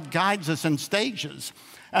us. God guides us in stages,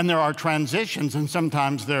 and there are transitions, and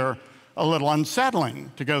sometimes they're a little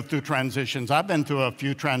unsettling to go through transitions. I've been through a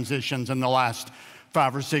few transitions in the last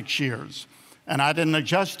 5 or 6 years, and I didn't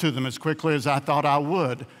adjust to them as quickly as I thought I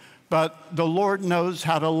would. But the Lord knows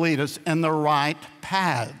how to lead us in the right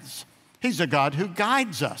paths. He's a God who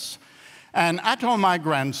guides us. And I told my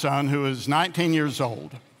grandson, who is 19 years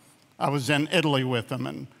old, I was in Italy with him,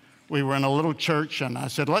 and we were in a little church, and I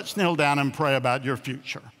said, let's kneel down and pray about your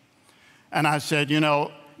future. And I said, you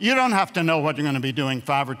know, you don't have to know what you're going to be doing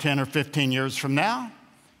 5 or 10 or 15 years from now.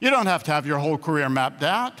 You don't have to have your whole career mapped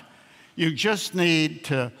out. You just need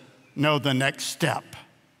to know the next step.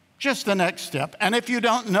 Just the next step. And if you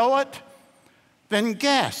don't know it, then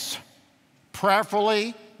guess.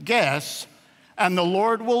 Prayerfully guess, and the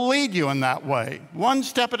Lord will lead you in that way, one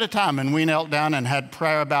step at a time. And we knelt down and had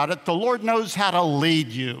prayer about it. The Lord knows how to lead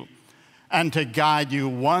you and to guide you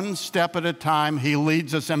one step at a time. He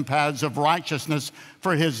leads us in paths of righteousness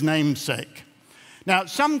for His name's sake. Now,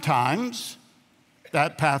 sometimes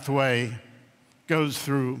that pathway goes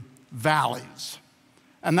through valleys.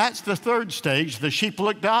 And that's the third stage. The sheep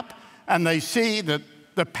looked up and they see that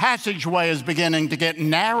the passageway is beginning to get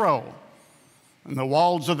narrow. And the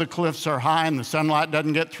walls of the cliffs are high and the sunlight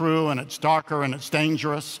doesn't get through and it's darker and it's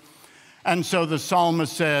dangerous. And so the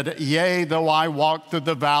psalmist said, yea, though I walk through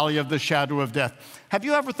the valley of the shadow of death. Have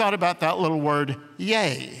you ever thought about that little word,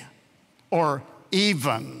 yea, or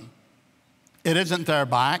even? It isn't there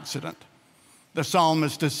by accident. The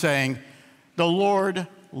psalmist is saying, the Lord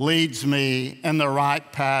leads me in the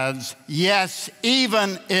right paths, yes,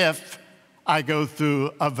 even if I go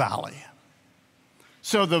through a valley.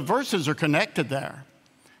 So the verses are connected there.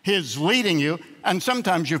 He is leading you, and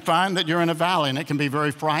sometimes you find that you're in a valley, and it can be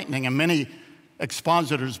very frightening. And many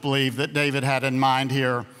expositors believe that David had in mind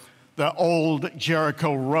here the old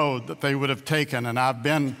Jericho road that they would have taken, and I've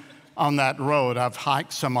been on that road. I've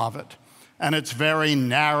hiked some of it, and it's very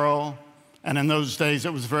narrow. And in those days,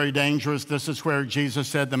 it was very dangerous. This is where Jesus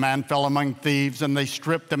said the man fell among thieves, and they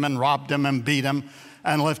stripped him and robbed him and beat him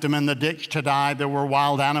and left him in the ditch to die. There were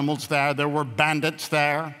wild animals there. There were bandits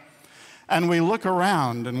there. And we look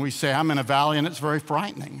around and we say, I'm in a valley, and it's very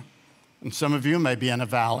frightening. And some of you may be in a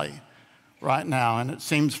valley right now, and it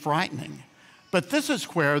seems frightening. But this is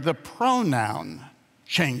where the pronoun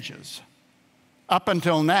changes. Up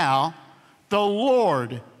until now, the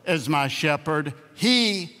Lord is my shepherd.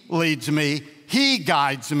 He leads me. He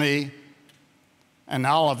guides me. And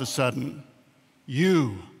all of a sudden,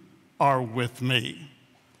 you are with me.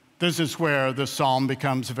 This is where the psalm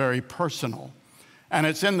becomes very personal. And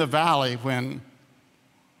it's in the valley when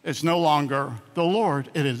it's no longer the Lord,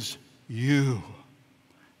 it is you.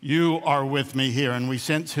 You are with me here, and we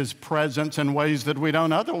sense His presence in ways that we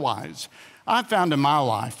don't otherwise. I've found in my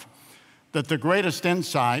life that the greatest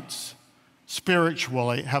insights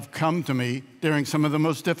spiritually have come to me during some of the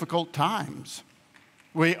most difficult times.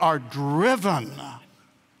 We are driven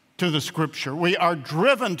to the Scripture. We are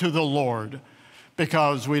driven to the Lord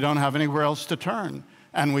because we don't have anywhere else to turn.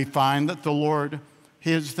 And we find that the Lord,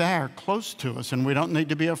 He is there close to us, and we don't need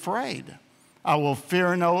to be afraid. I will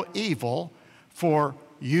fear no evil, for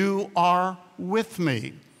you are with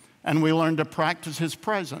me. And we learn to practice His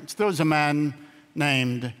presence. There was a man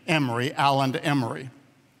named Emery, Alan Emery,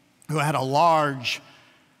 who had a large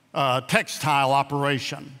textile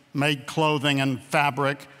operation, made clothing and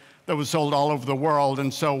fabric that was sold all over the world.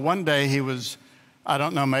 And so one day he was, I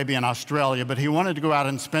don't know, maybe in Australia, but he wanted to go out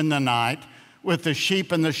and spend the night with the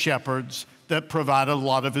sheep and the shepherds that provided a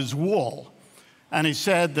lot of his wool. And he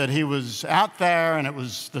said that he was out there, and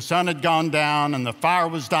the sun had gone down, and the fire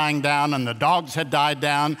was dying down, and the dogs had died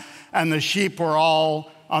down, and the sheep were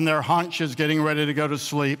all on their haunches getting ready to go to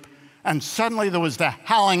sleep. And suddenly there was the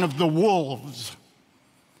howling of the wolves.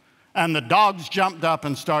 And the dogs jumped up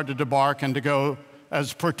and started to bark and to go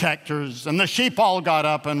as protectors. And the sheep all got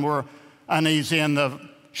up and were uneasy. And the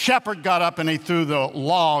shepherd got up and he threw the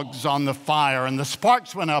logs on the fire, and the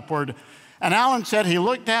sparks went upward. And Alan said he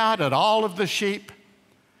looked out at all of the sheep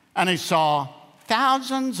and he saw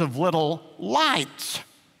thousands of little lights.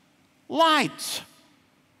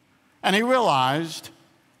 And he realized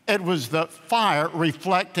it was the fire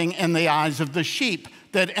reflecting in the eyes of the sheep,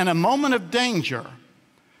 that in a moment of danger,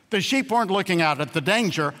 the sheep weren't looking out at the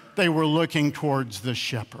danger, they were looking towards the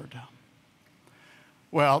shepherd.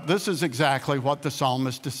 Well, this is exactly what the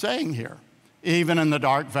psalmist is saying here. Even in the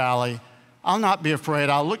dark valley, I'll not be afraid.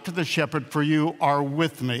 I'll look to the shepherd, for you are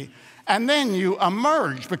with me. And then you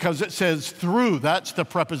emerge, because it says through. That's the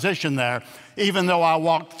preposition there. Even though I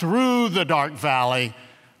walk through the dark valley,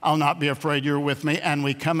 I'll not be afraid, you're with me. And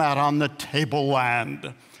we come out on the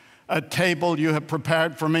tableland, a table you have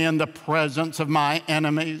prepared for me in the presence of my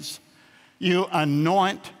enemies. You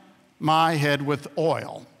anoint my head with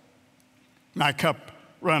oil. My cup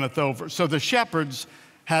runneth over. So the shepherds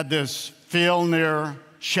had this field near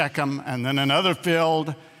Shechem, and then another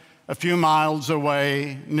field a few miles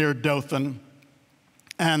away near Dothan.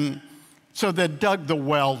 And so they dug the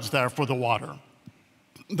wells there for the water.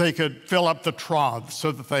 They could fill up the troughs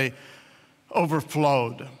so that they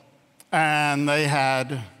overflowed. And they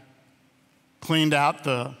had cleaned out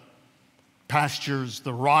the pastures,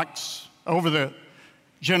 the rocks over the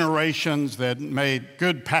generations that made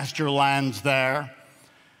good pasture lands there.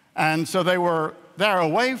 And so they were there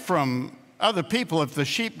away from other people. If the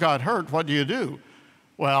sheep got hurt, what do?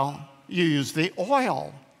 Well, you use the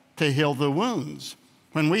oil to heal the wounds.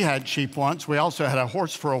 When we had sheep once, we also had a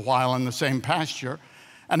horse for a while in the same pasture.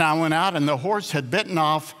 And I went out, and the horse had bitten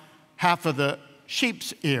off half of the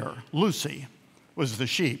sheep's ear. Lucy was the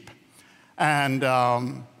sheep. And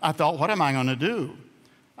I thought, what am I going to do?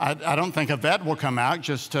 I don't think a vet will come out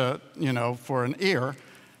just to, for an ear.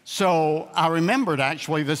 So I remembered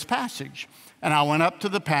actually this passage. And I went up to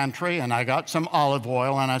the pantry and I got some olive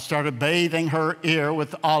oil and I started bathing her ear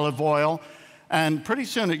with olive oil. And pretty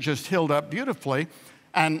soon it just healed up beautifully.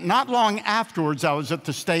 And not long afterwards, I was at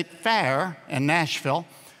the state fair in Nashville,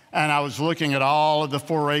 and I was looking at all of the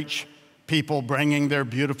 4-H people bringing their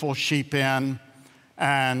beautiful sheep in.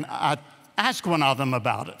 And I asked one of them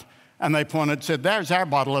about it. And they said, there's our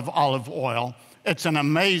bottle of olive oil. It's an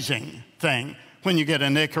amazing thing when you get a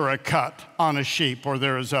nick or a cut on a sheep, or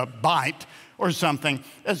there is a bite or something.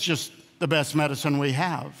 It's just the best medicine we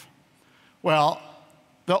have. Well,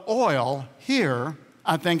 the oil here,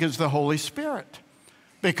 I think, is the Holy Spirit,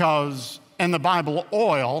 because in the Bible,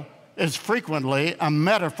 oil is frequently a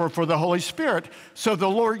metaphor for the Holy Spirit. So the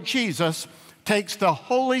Lord Jesus takes the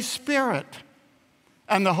Holy Spirit,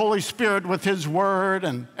 and the Holy Spirit with His Word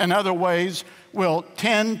and other ways will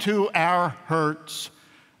tend to our hurts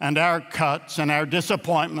and our cuts and our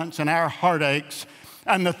disappointments and our heartaches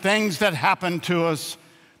and the things that happen to us.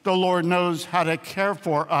 The Lord knows how to care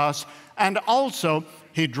for us. And also,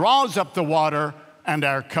 He draws up the water and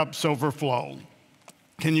our cups overflow.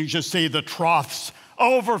 Can you just see the troughs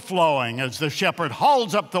overflowing as the shepherd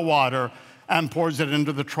hauls up the water and pours it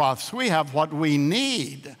into the troughs? We have what we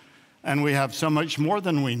need, and we have so much more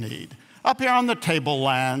than we need. Up here on the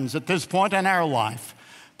tablelands, at this point in our life,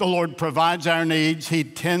 the Lord provides our needs. He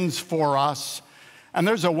tends for us. And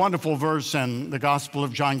there's a wonderful verse in the Gospel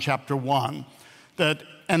of John chapter 1 that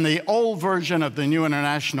in the old version of the New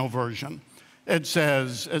International Version, it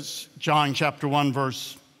says, it's John chapter 1,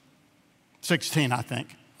 verse 16, I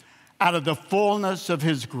think. Out of the fullness of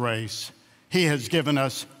His grace, He has given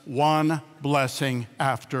us one blessing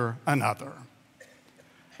after another.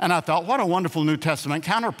 And I thought, what a wonderful New Testament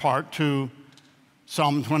counterpart to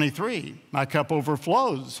Psalm 23, my cup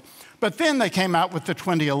overflows. But then they came out with the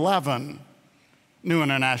 2011 New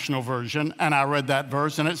International Version, and I read that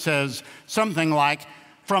verse, and it says something like,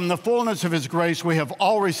 from the fullness of His grace, we have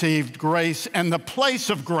all received grace in the place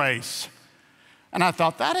of grace. And I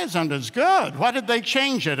thought, that isn't as good. Why did they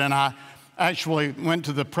change it? And I actually went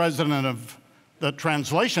to the president of the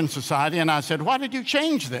Translation Society, and I said, why did you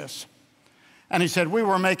change this? And he said, we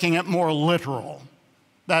were making it more literal.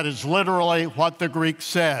 That is literally what the Greek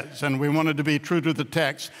says, and we wanted to be true to the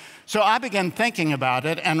text. So I began thinking about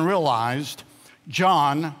it and realized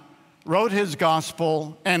John wrote his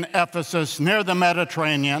gospel in Ephesus near the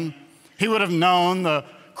Mediterranean. He would have known the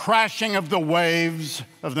crashing of the waves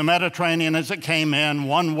of the Mediterranean as it came in,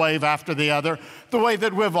 one wave after the other, the way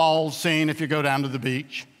that we've all seen if you go down to the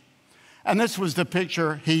beach. And this was the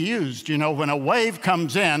picture he used. You know, when a wave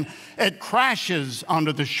comes in, it crashes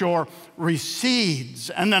onto the shore,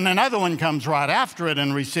 recedes, and then another one comes right after it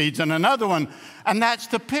and recedes, and another one. And that's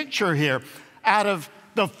the picture here. Out of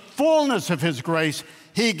the fullness of His grace,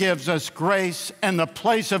 He gives us grace in the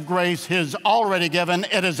place of grace He's already given.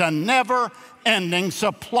 It is a never-ending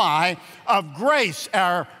supply of grace.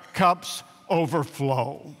 Our cups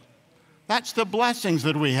overflow. That's the blessings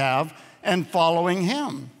that we have in following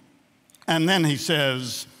Him. And then he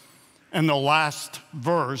says in the last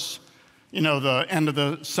verse, you know, the end of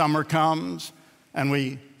the summer comes and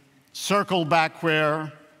we circle back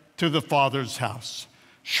where? To the Father's house.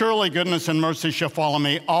 Surely goodness and mercy shall follow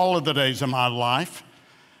me all of the days of my life,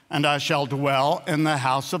 and I shall dwell in the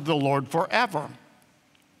house of the Lord forever.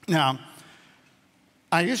 Now,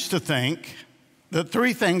 I used to think The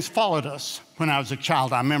three things followed us when I was a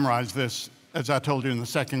child. I memorized this, as I told you, in the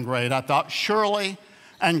second grade. I thought surely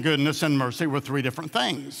and goodness and mercy were three different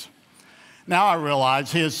things. Now I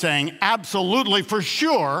realize he is saying absolutely for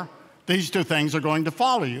sure these two things are going to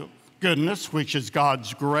follow you. Goodness, which is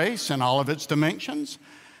God's grace in all of its dimensions,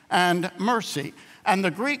 and mercy. And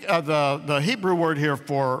the Hebrew word here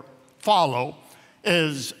for follow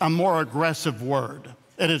is a more aggressive word.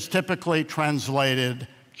 It is typically translated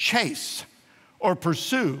chase or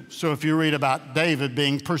pursue. So if you read about David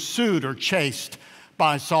being pursued or chased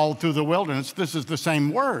by Saul through the wilderness, this is the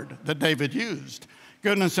same word that David used.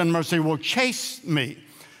 Goodness and mercy will chase me.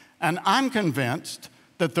 And I'm convinced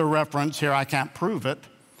that the reference here, I can't prove it,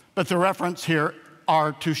 but the reference here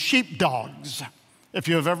are to sheepdogs. If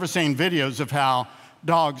you have ever seen videos of how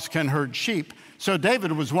dogs can herd sheep. So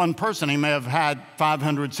David was one person. He may have had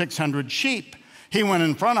 500, 600 sheep. He went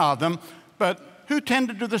in front of them, but who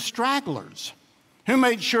tended to the stragglers? Who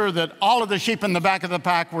made sure that all of the sheep in the back of the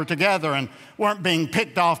pack were together and weren't being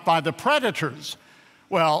picked off by the predators?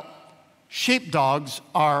 Well, sheepdogs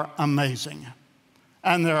are amazing.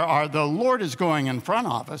 And the Lord is going in front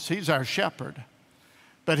of us. He's our shepherd.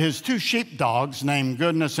 But his two sheepdogs named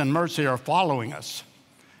Goodness and Mercy are following us.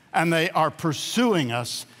 And they are pursuing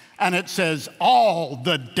us. And it says all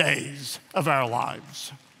the days of our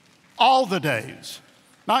lives. All the days.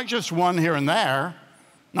 Not just one here and there.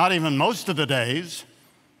 Not even most of the days.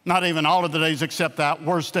 Not even all of the days except that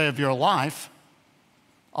worst day of your life.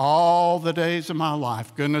 All the days of my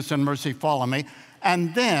life, goodness and mercy follow me.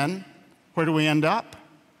 And then, where do we end up?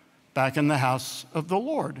 Back in the house of the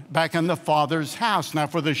Lord, back in the Father's house. Now,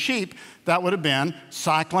 for the sheep, that would have been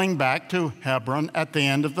cycling back to Hebron at the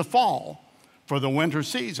end of the fall for the winter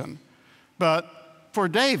season. But for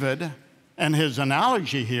David and his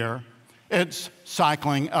analogy here, it's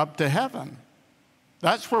cycling up to heaven.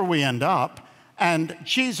 That's where we end up. And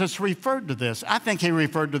Jesus referred to this. I think he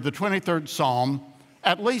referred to the 23rd Psalm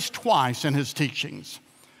at least twice in his teachings.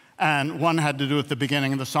 And one had to do with the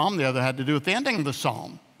beginning of the psalm, the other had to do with the ending of the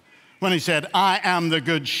psalm. When he said, I am the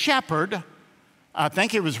good shepherd, I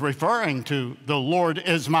think he was referring to the Lord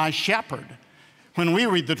is my shepherd. When we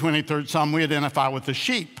read the 23rd Psalm, we identify with the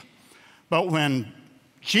sheep. But when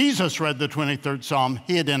Jesus read the 23rd Psalm,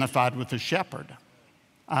 he identified with the shepherd.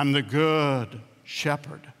 I'm the good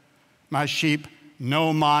shepherd. My sheep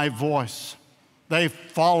know my voice. They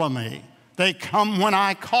follow me. They come when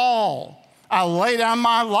I call. I lay down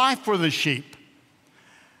my life for the sheep.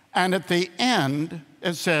 And at the end,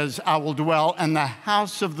 it says, I will dwell in the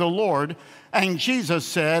house of the Lord. And Jesus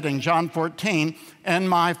said in John 14, in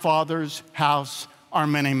my Father's house are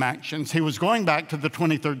many mansions. He was going back to the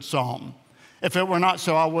 23rd Psalm. If it were not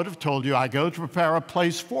so, I would have told you, I go to prepare a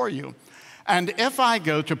place for you. And if I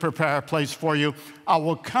go to prepare a place for you, I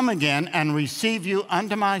will come again and receive you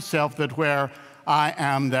unto myself, that where I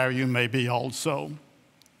am, there you may be also.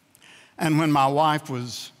 And when my wife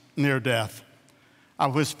was near death, I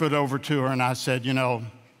whispered over to her and I said, you know,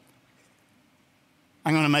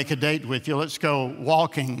 I'm going to make a date with you. Let's go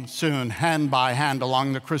walking soon, hand by hand,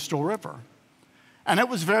 along the Crystal River. And it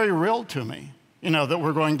was very real to me, you know, that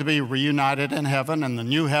we're going to be reunited in heaven, and the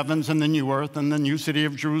new heavens and the new earth and the new city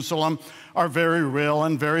of Jerusalem are very real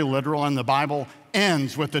and very literal. And the Bible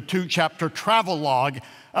ends with a 2-chapter travelogue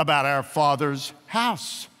about our Father's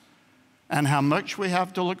house and how much we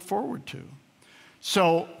have to look forward to.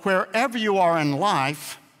 So wherever you are in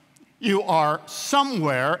life, you are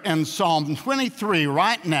somewhere in Psalm 23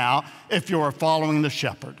 right now if you are following the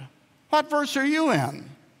shepherd. What verse are you in?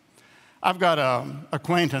 I've got an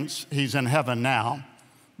acquaintance, he's in heaven now,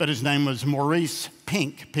 but his name was Maurice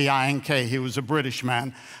Pink, P-I-N-K. He was a British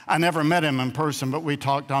man. I never met him in person, but we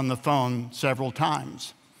talked on the phone several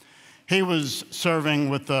times. He was serving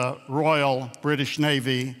with the Royal British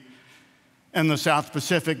Navy in the South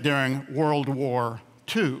Pacific during World War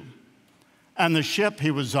II. And the ship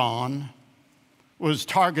he was on was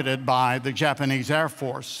targeted by the Japanese Air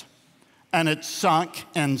Force, and it sunk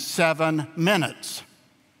in 7 minutes.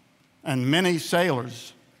 And many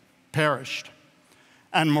sailors perished.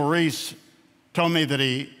 And Maurice told me that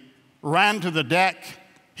he ran to the deck,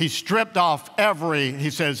 he stripped off every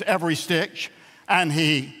stitch, and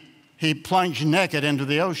he plunged naked into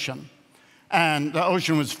the ocean. And the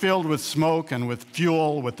ocean was filled with smoke and with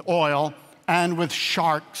fuel, with oil, and with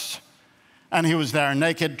sharks. And he was there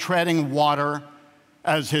naked, treading water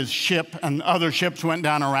as his ship and other ships went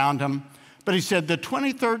down around him. But he said the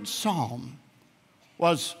 23rd Psalm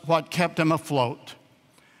was what kept him afloat.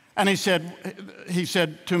 And he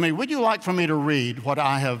said to me, would you like for me to read what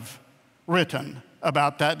I have written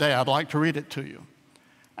about that day? I'd like to read it to you.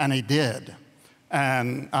 And he did.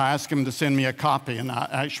 And I asked him to send me a copy, and I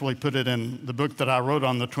actually put it in the book that I wrote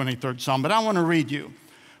on the 23rd Psalm. But I want to read you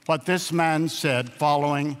what this man said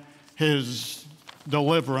following his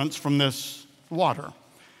deliverance from this water.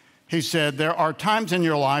 He said, there are times in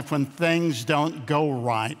your life when things don't go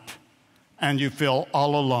right and you feel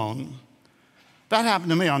all alone. That happened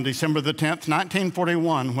to me on December the 10th,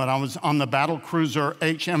 1941, when I was on the battle cruiser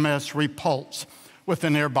HMS Repulse with the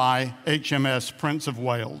nearby HMS Prince of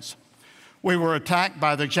Wales. We were attacked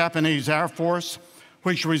by the Japanese Air Force,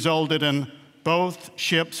 which resulted in both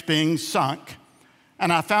ships being sunk.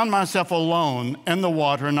 And I found myself alone in the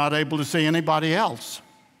water, not able to see anybody else.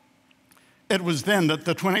 It was then that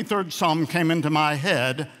the 23rd Psalm came into my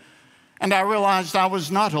head, and I realized I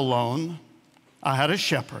was not alone. I had a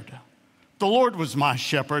shepherd. The Lord was my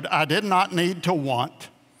shepherd. I did not need to want.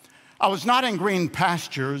 I was not in green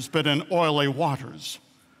pastures, but in oily waters.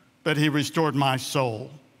 But he restored my soul.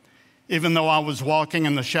 Even though I was walking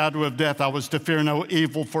in the shadow of death, I was to fear no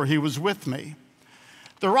evil, for he was with me.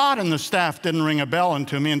 The rod and the staff didn't ring a bell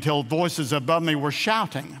unto me until voices above me were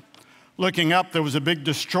shouting. Looking up, there was a big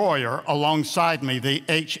destroyer alongside me, the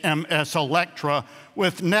HMS Electra,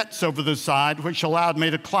 with nets over the side, which allowed me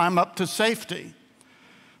to climb up to safety.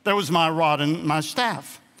 There was my rod and my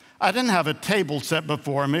staff. I didn't have a table set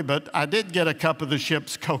before me, but I did get a cup of the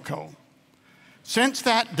ship's cocoa. Since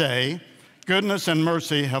that day, goodness and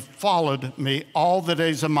mercy have followed me all the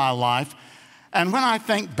days of my life. And when I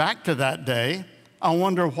think back to that day, I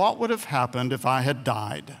wonder what would have happened if I had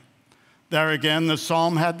died. There again, the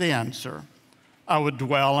psalm had the answer. I would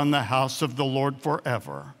dwell in the house of the Lord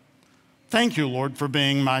forever. Thank you, Lord, for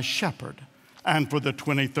being my shepherd and for the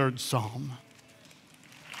 23rd Psalm.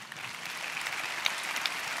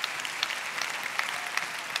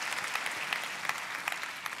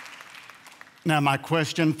 Now, my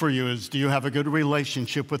question for you is, do you have a good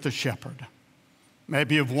relationship with the shepherd?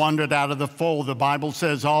 Maybe you've wandered out of the fold. The Bible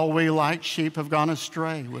says, all we like sheep have gone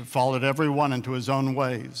astray. We've followed every one into his own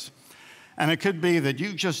ways. And it could be that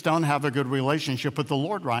you just don't have a good relationship with the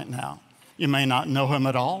Lord right now. You may not know him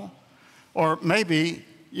at all. Or maybe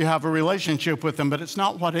you have a relationship with him, but it's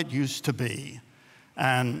not what it used to be.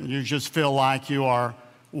 And you just feel like you are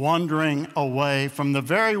wandering away from the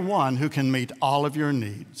very one who can meet all of your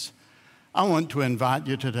needs. I want to invite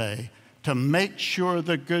you today to make sure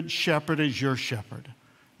the Good Shepherd is your shepherd,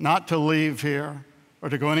 not to leave here or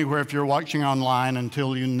to go anywhere if you're watching online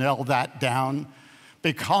until you nail that down.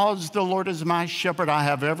 Because the Lord is my shepherd, I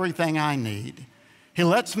have everything I need. He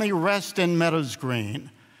lets me rest in meadows green,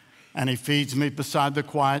 and he feeds me beside the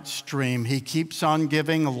quiet stream. He keeps on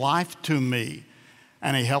giving life to me,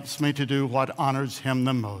 and he helps me to do what honors him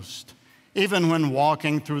the most. Even when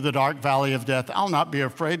walking through the dark valley of death, I'll not be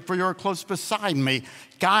afraid, for you're close beside me,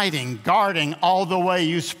 guiding, guarding all the way.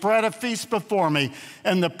 You spread a feast before me.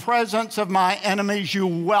 In the presence of my enemies, you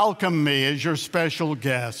welcome me as your special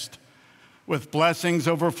guest. With blessings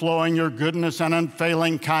overflowing, your goodness and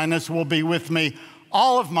unfailing kindness will be with me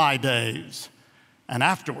all of my days. And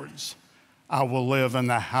afterwards, I will live in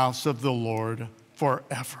the house of the Lord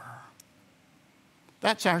forever.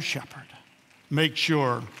 That's our shepherd. Make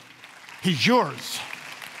sure he's yours.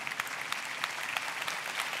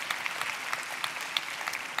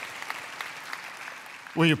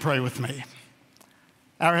 Will you pray with me?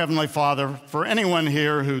 Our Heavenly Father, for anyone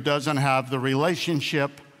here who doesn't have the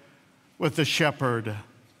relationship with the shepherd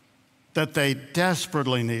that they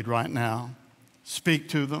desperately need right now, speak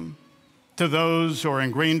to them. To those who are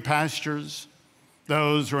in green pastures,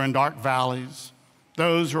 those who are in dark valleys,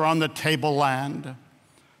 those who are on the tableland,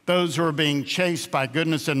 those who are being chased by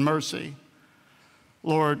goodness and mercy.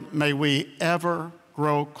 Lord, may we ever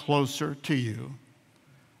grow closer to you.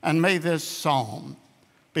 And may this psalm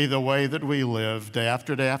be the way that we live day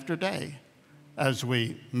after day after day as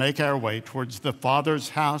we make our way towards the Father's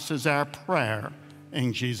house is our prayer.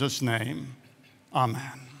 In Jesus' name, amen.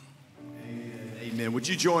 Amen. Would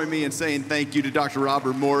you join me in saying thank you to Dr.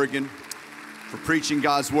 Robert Morgan for preaching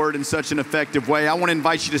God's word in such an effective way? I want to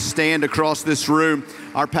invite you to stand across this room.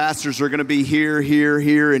 Our pastors are going to be here,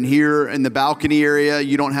 and here in the balcony area.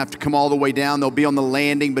 You don't have to come all the way down. They'll be on the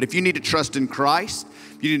landing. But if you need to trust in Christ,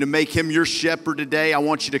 if you need to make him your shepherd today, I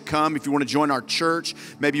want you to come. If you want to join our church,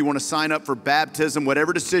 maybe you want to sign up for baptism,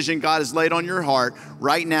 whatever decision God has laid on your heart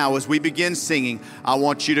right now as we begin singing, I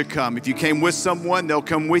want you to come. If you came with someone, they'll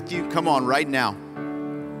come with you. Come on right now.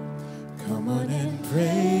 Come on and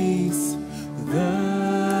praise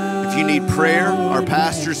the If you need prayer, our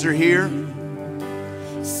pastors are here.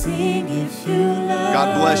 Sing if you love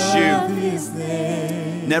God bless you. his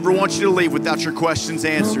name. Never want you to leave without your questions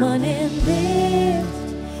answered. Come on and lift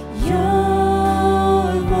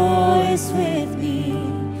your voice with me.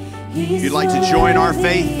 you'd like to join our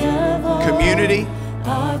faith community,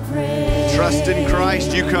 trust in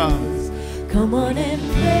Christ, you come. Come on and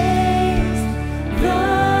praise the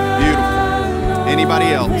Beautiful. Anybody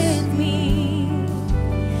else? With me.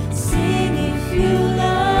 Sing if you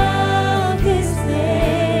love His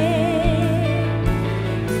name.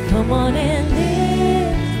 Come on and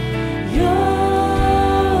lift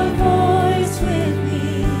your voice with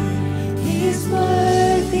me. He's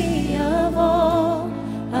worthy of all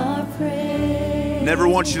our praise. Never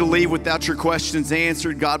want you to leave without your questions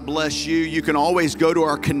answered. God bless you. You can always go to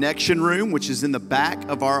our connection room, which is in the back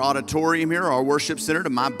of our auditorium here, our worship center, to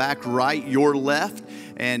my back right, your left.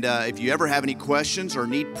 And if you ever have any questions or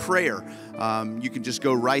need prayer, you can just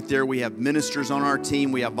go right there. We have ministers on our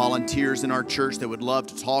team. We have volunteers in our church that would love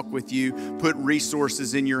to talk with you, put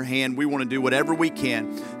resources in your hand. We want to do whatever we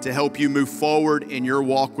can to help you move forward in your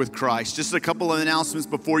walk with Christ. Just a couple of announcements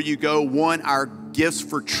before you go. One, our Gifts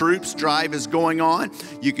for Troops drive is going on.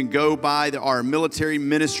 You can go by our military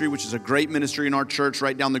ministry, which is a great ministry in our church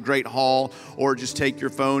right down the Great Hall, or just take your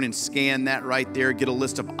phone and scan that right there. Get a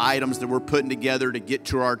list of items that we're putting together to get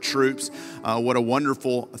to our troops. What a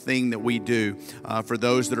wonderful thing that we do for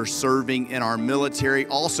those that are serving in our military.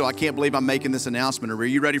 Also, I can't believe I'm making this announcement. Are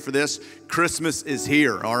you ready for this? Christmas is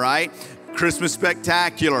here, all right? Christmas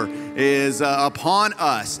Spectacular is upon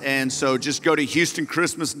us, and so just go to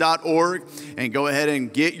HoustonChristmas.org and go ahead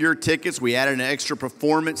and get your tickets. We added an extra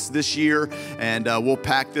performance this year, and we'll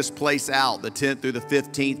pack this place out the 10th through the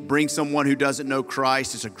 15th. Bring someone who doesn't know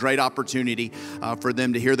Christ. It's a great opportunity for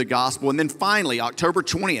them to hear the gospel. And then finally, October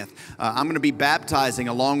 20th, I'm going to be baptizing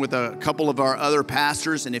along with a couple of our other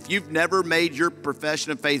pastors, and if you've never made your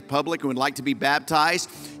profession of faith public and would like to be baptized,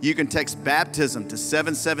 you can text baptism to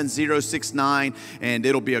 77069, and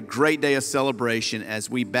it'll be a great day of celebration as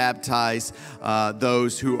we baptize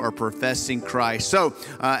those who are professing Christ. So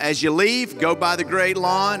as you leave, go by the Great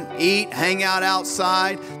Lawn, eat, hang out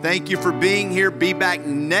outside. Thank you for being here. Be back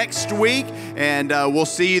next week, and we'll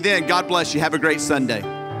see you then. God bless you. Have a great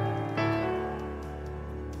Sunday.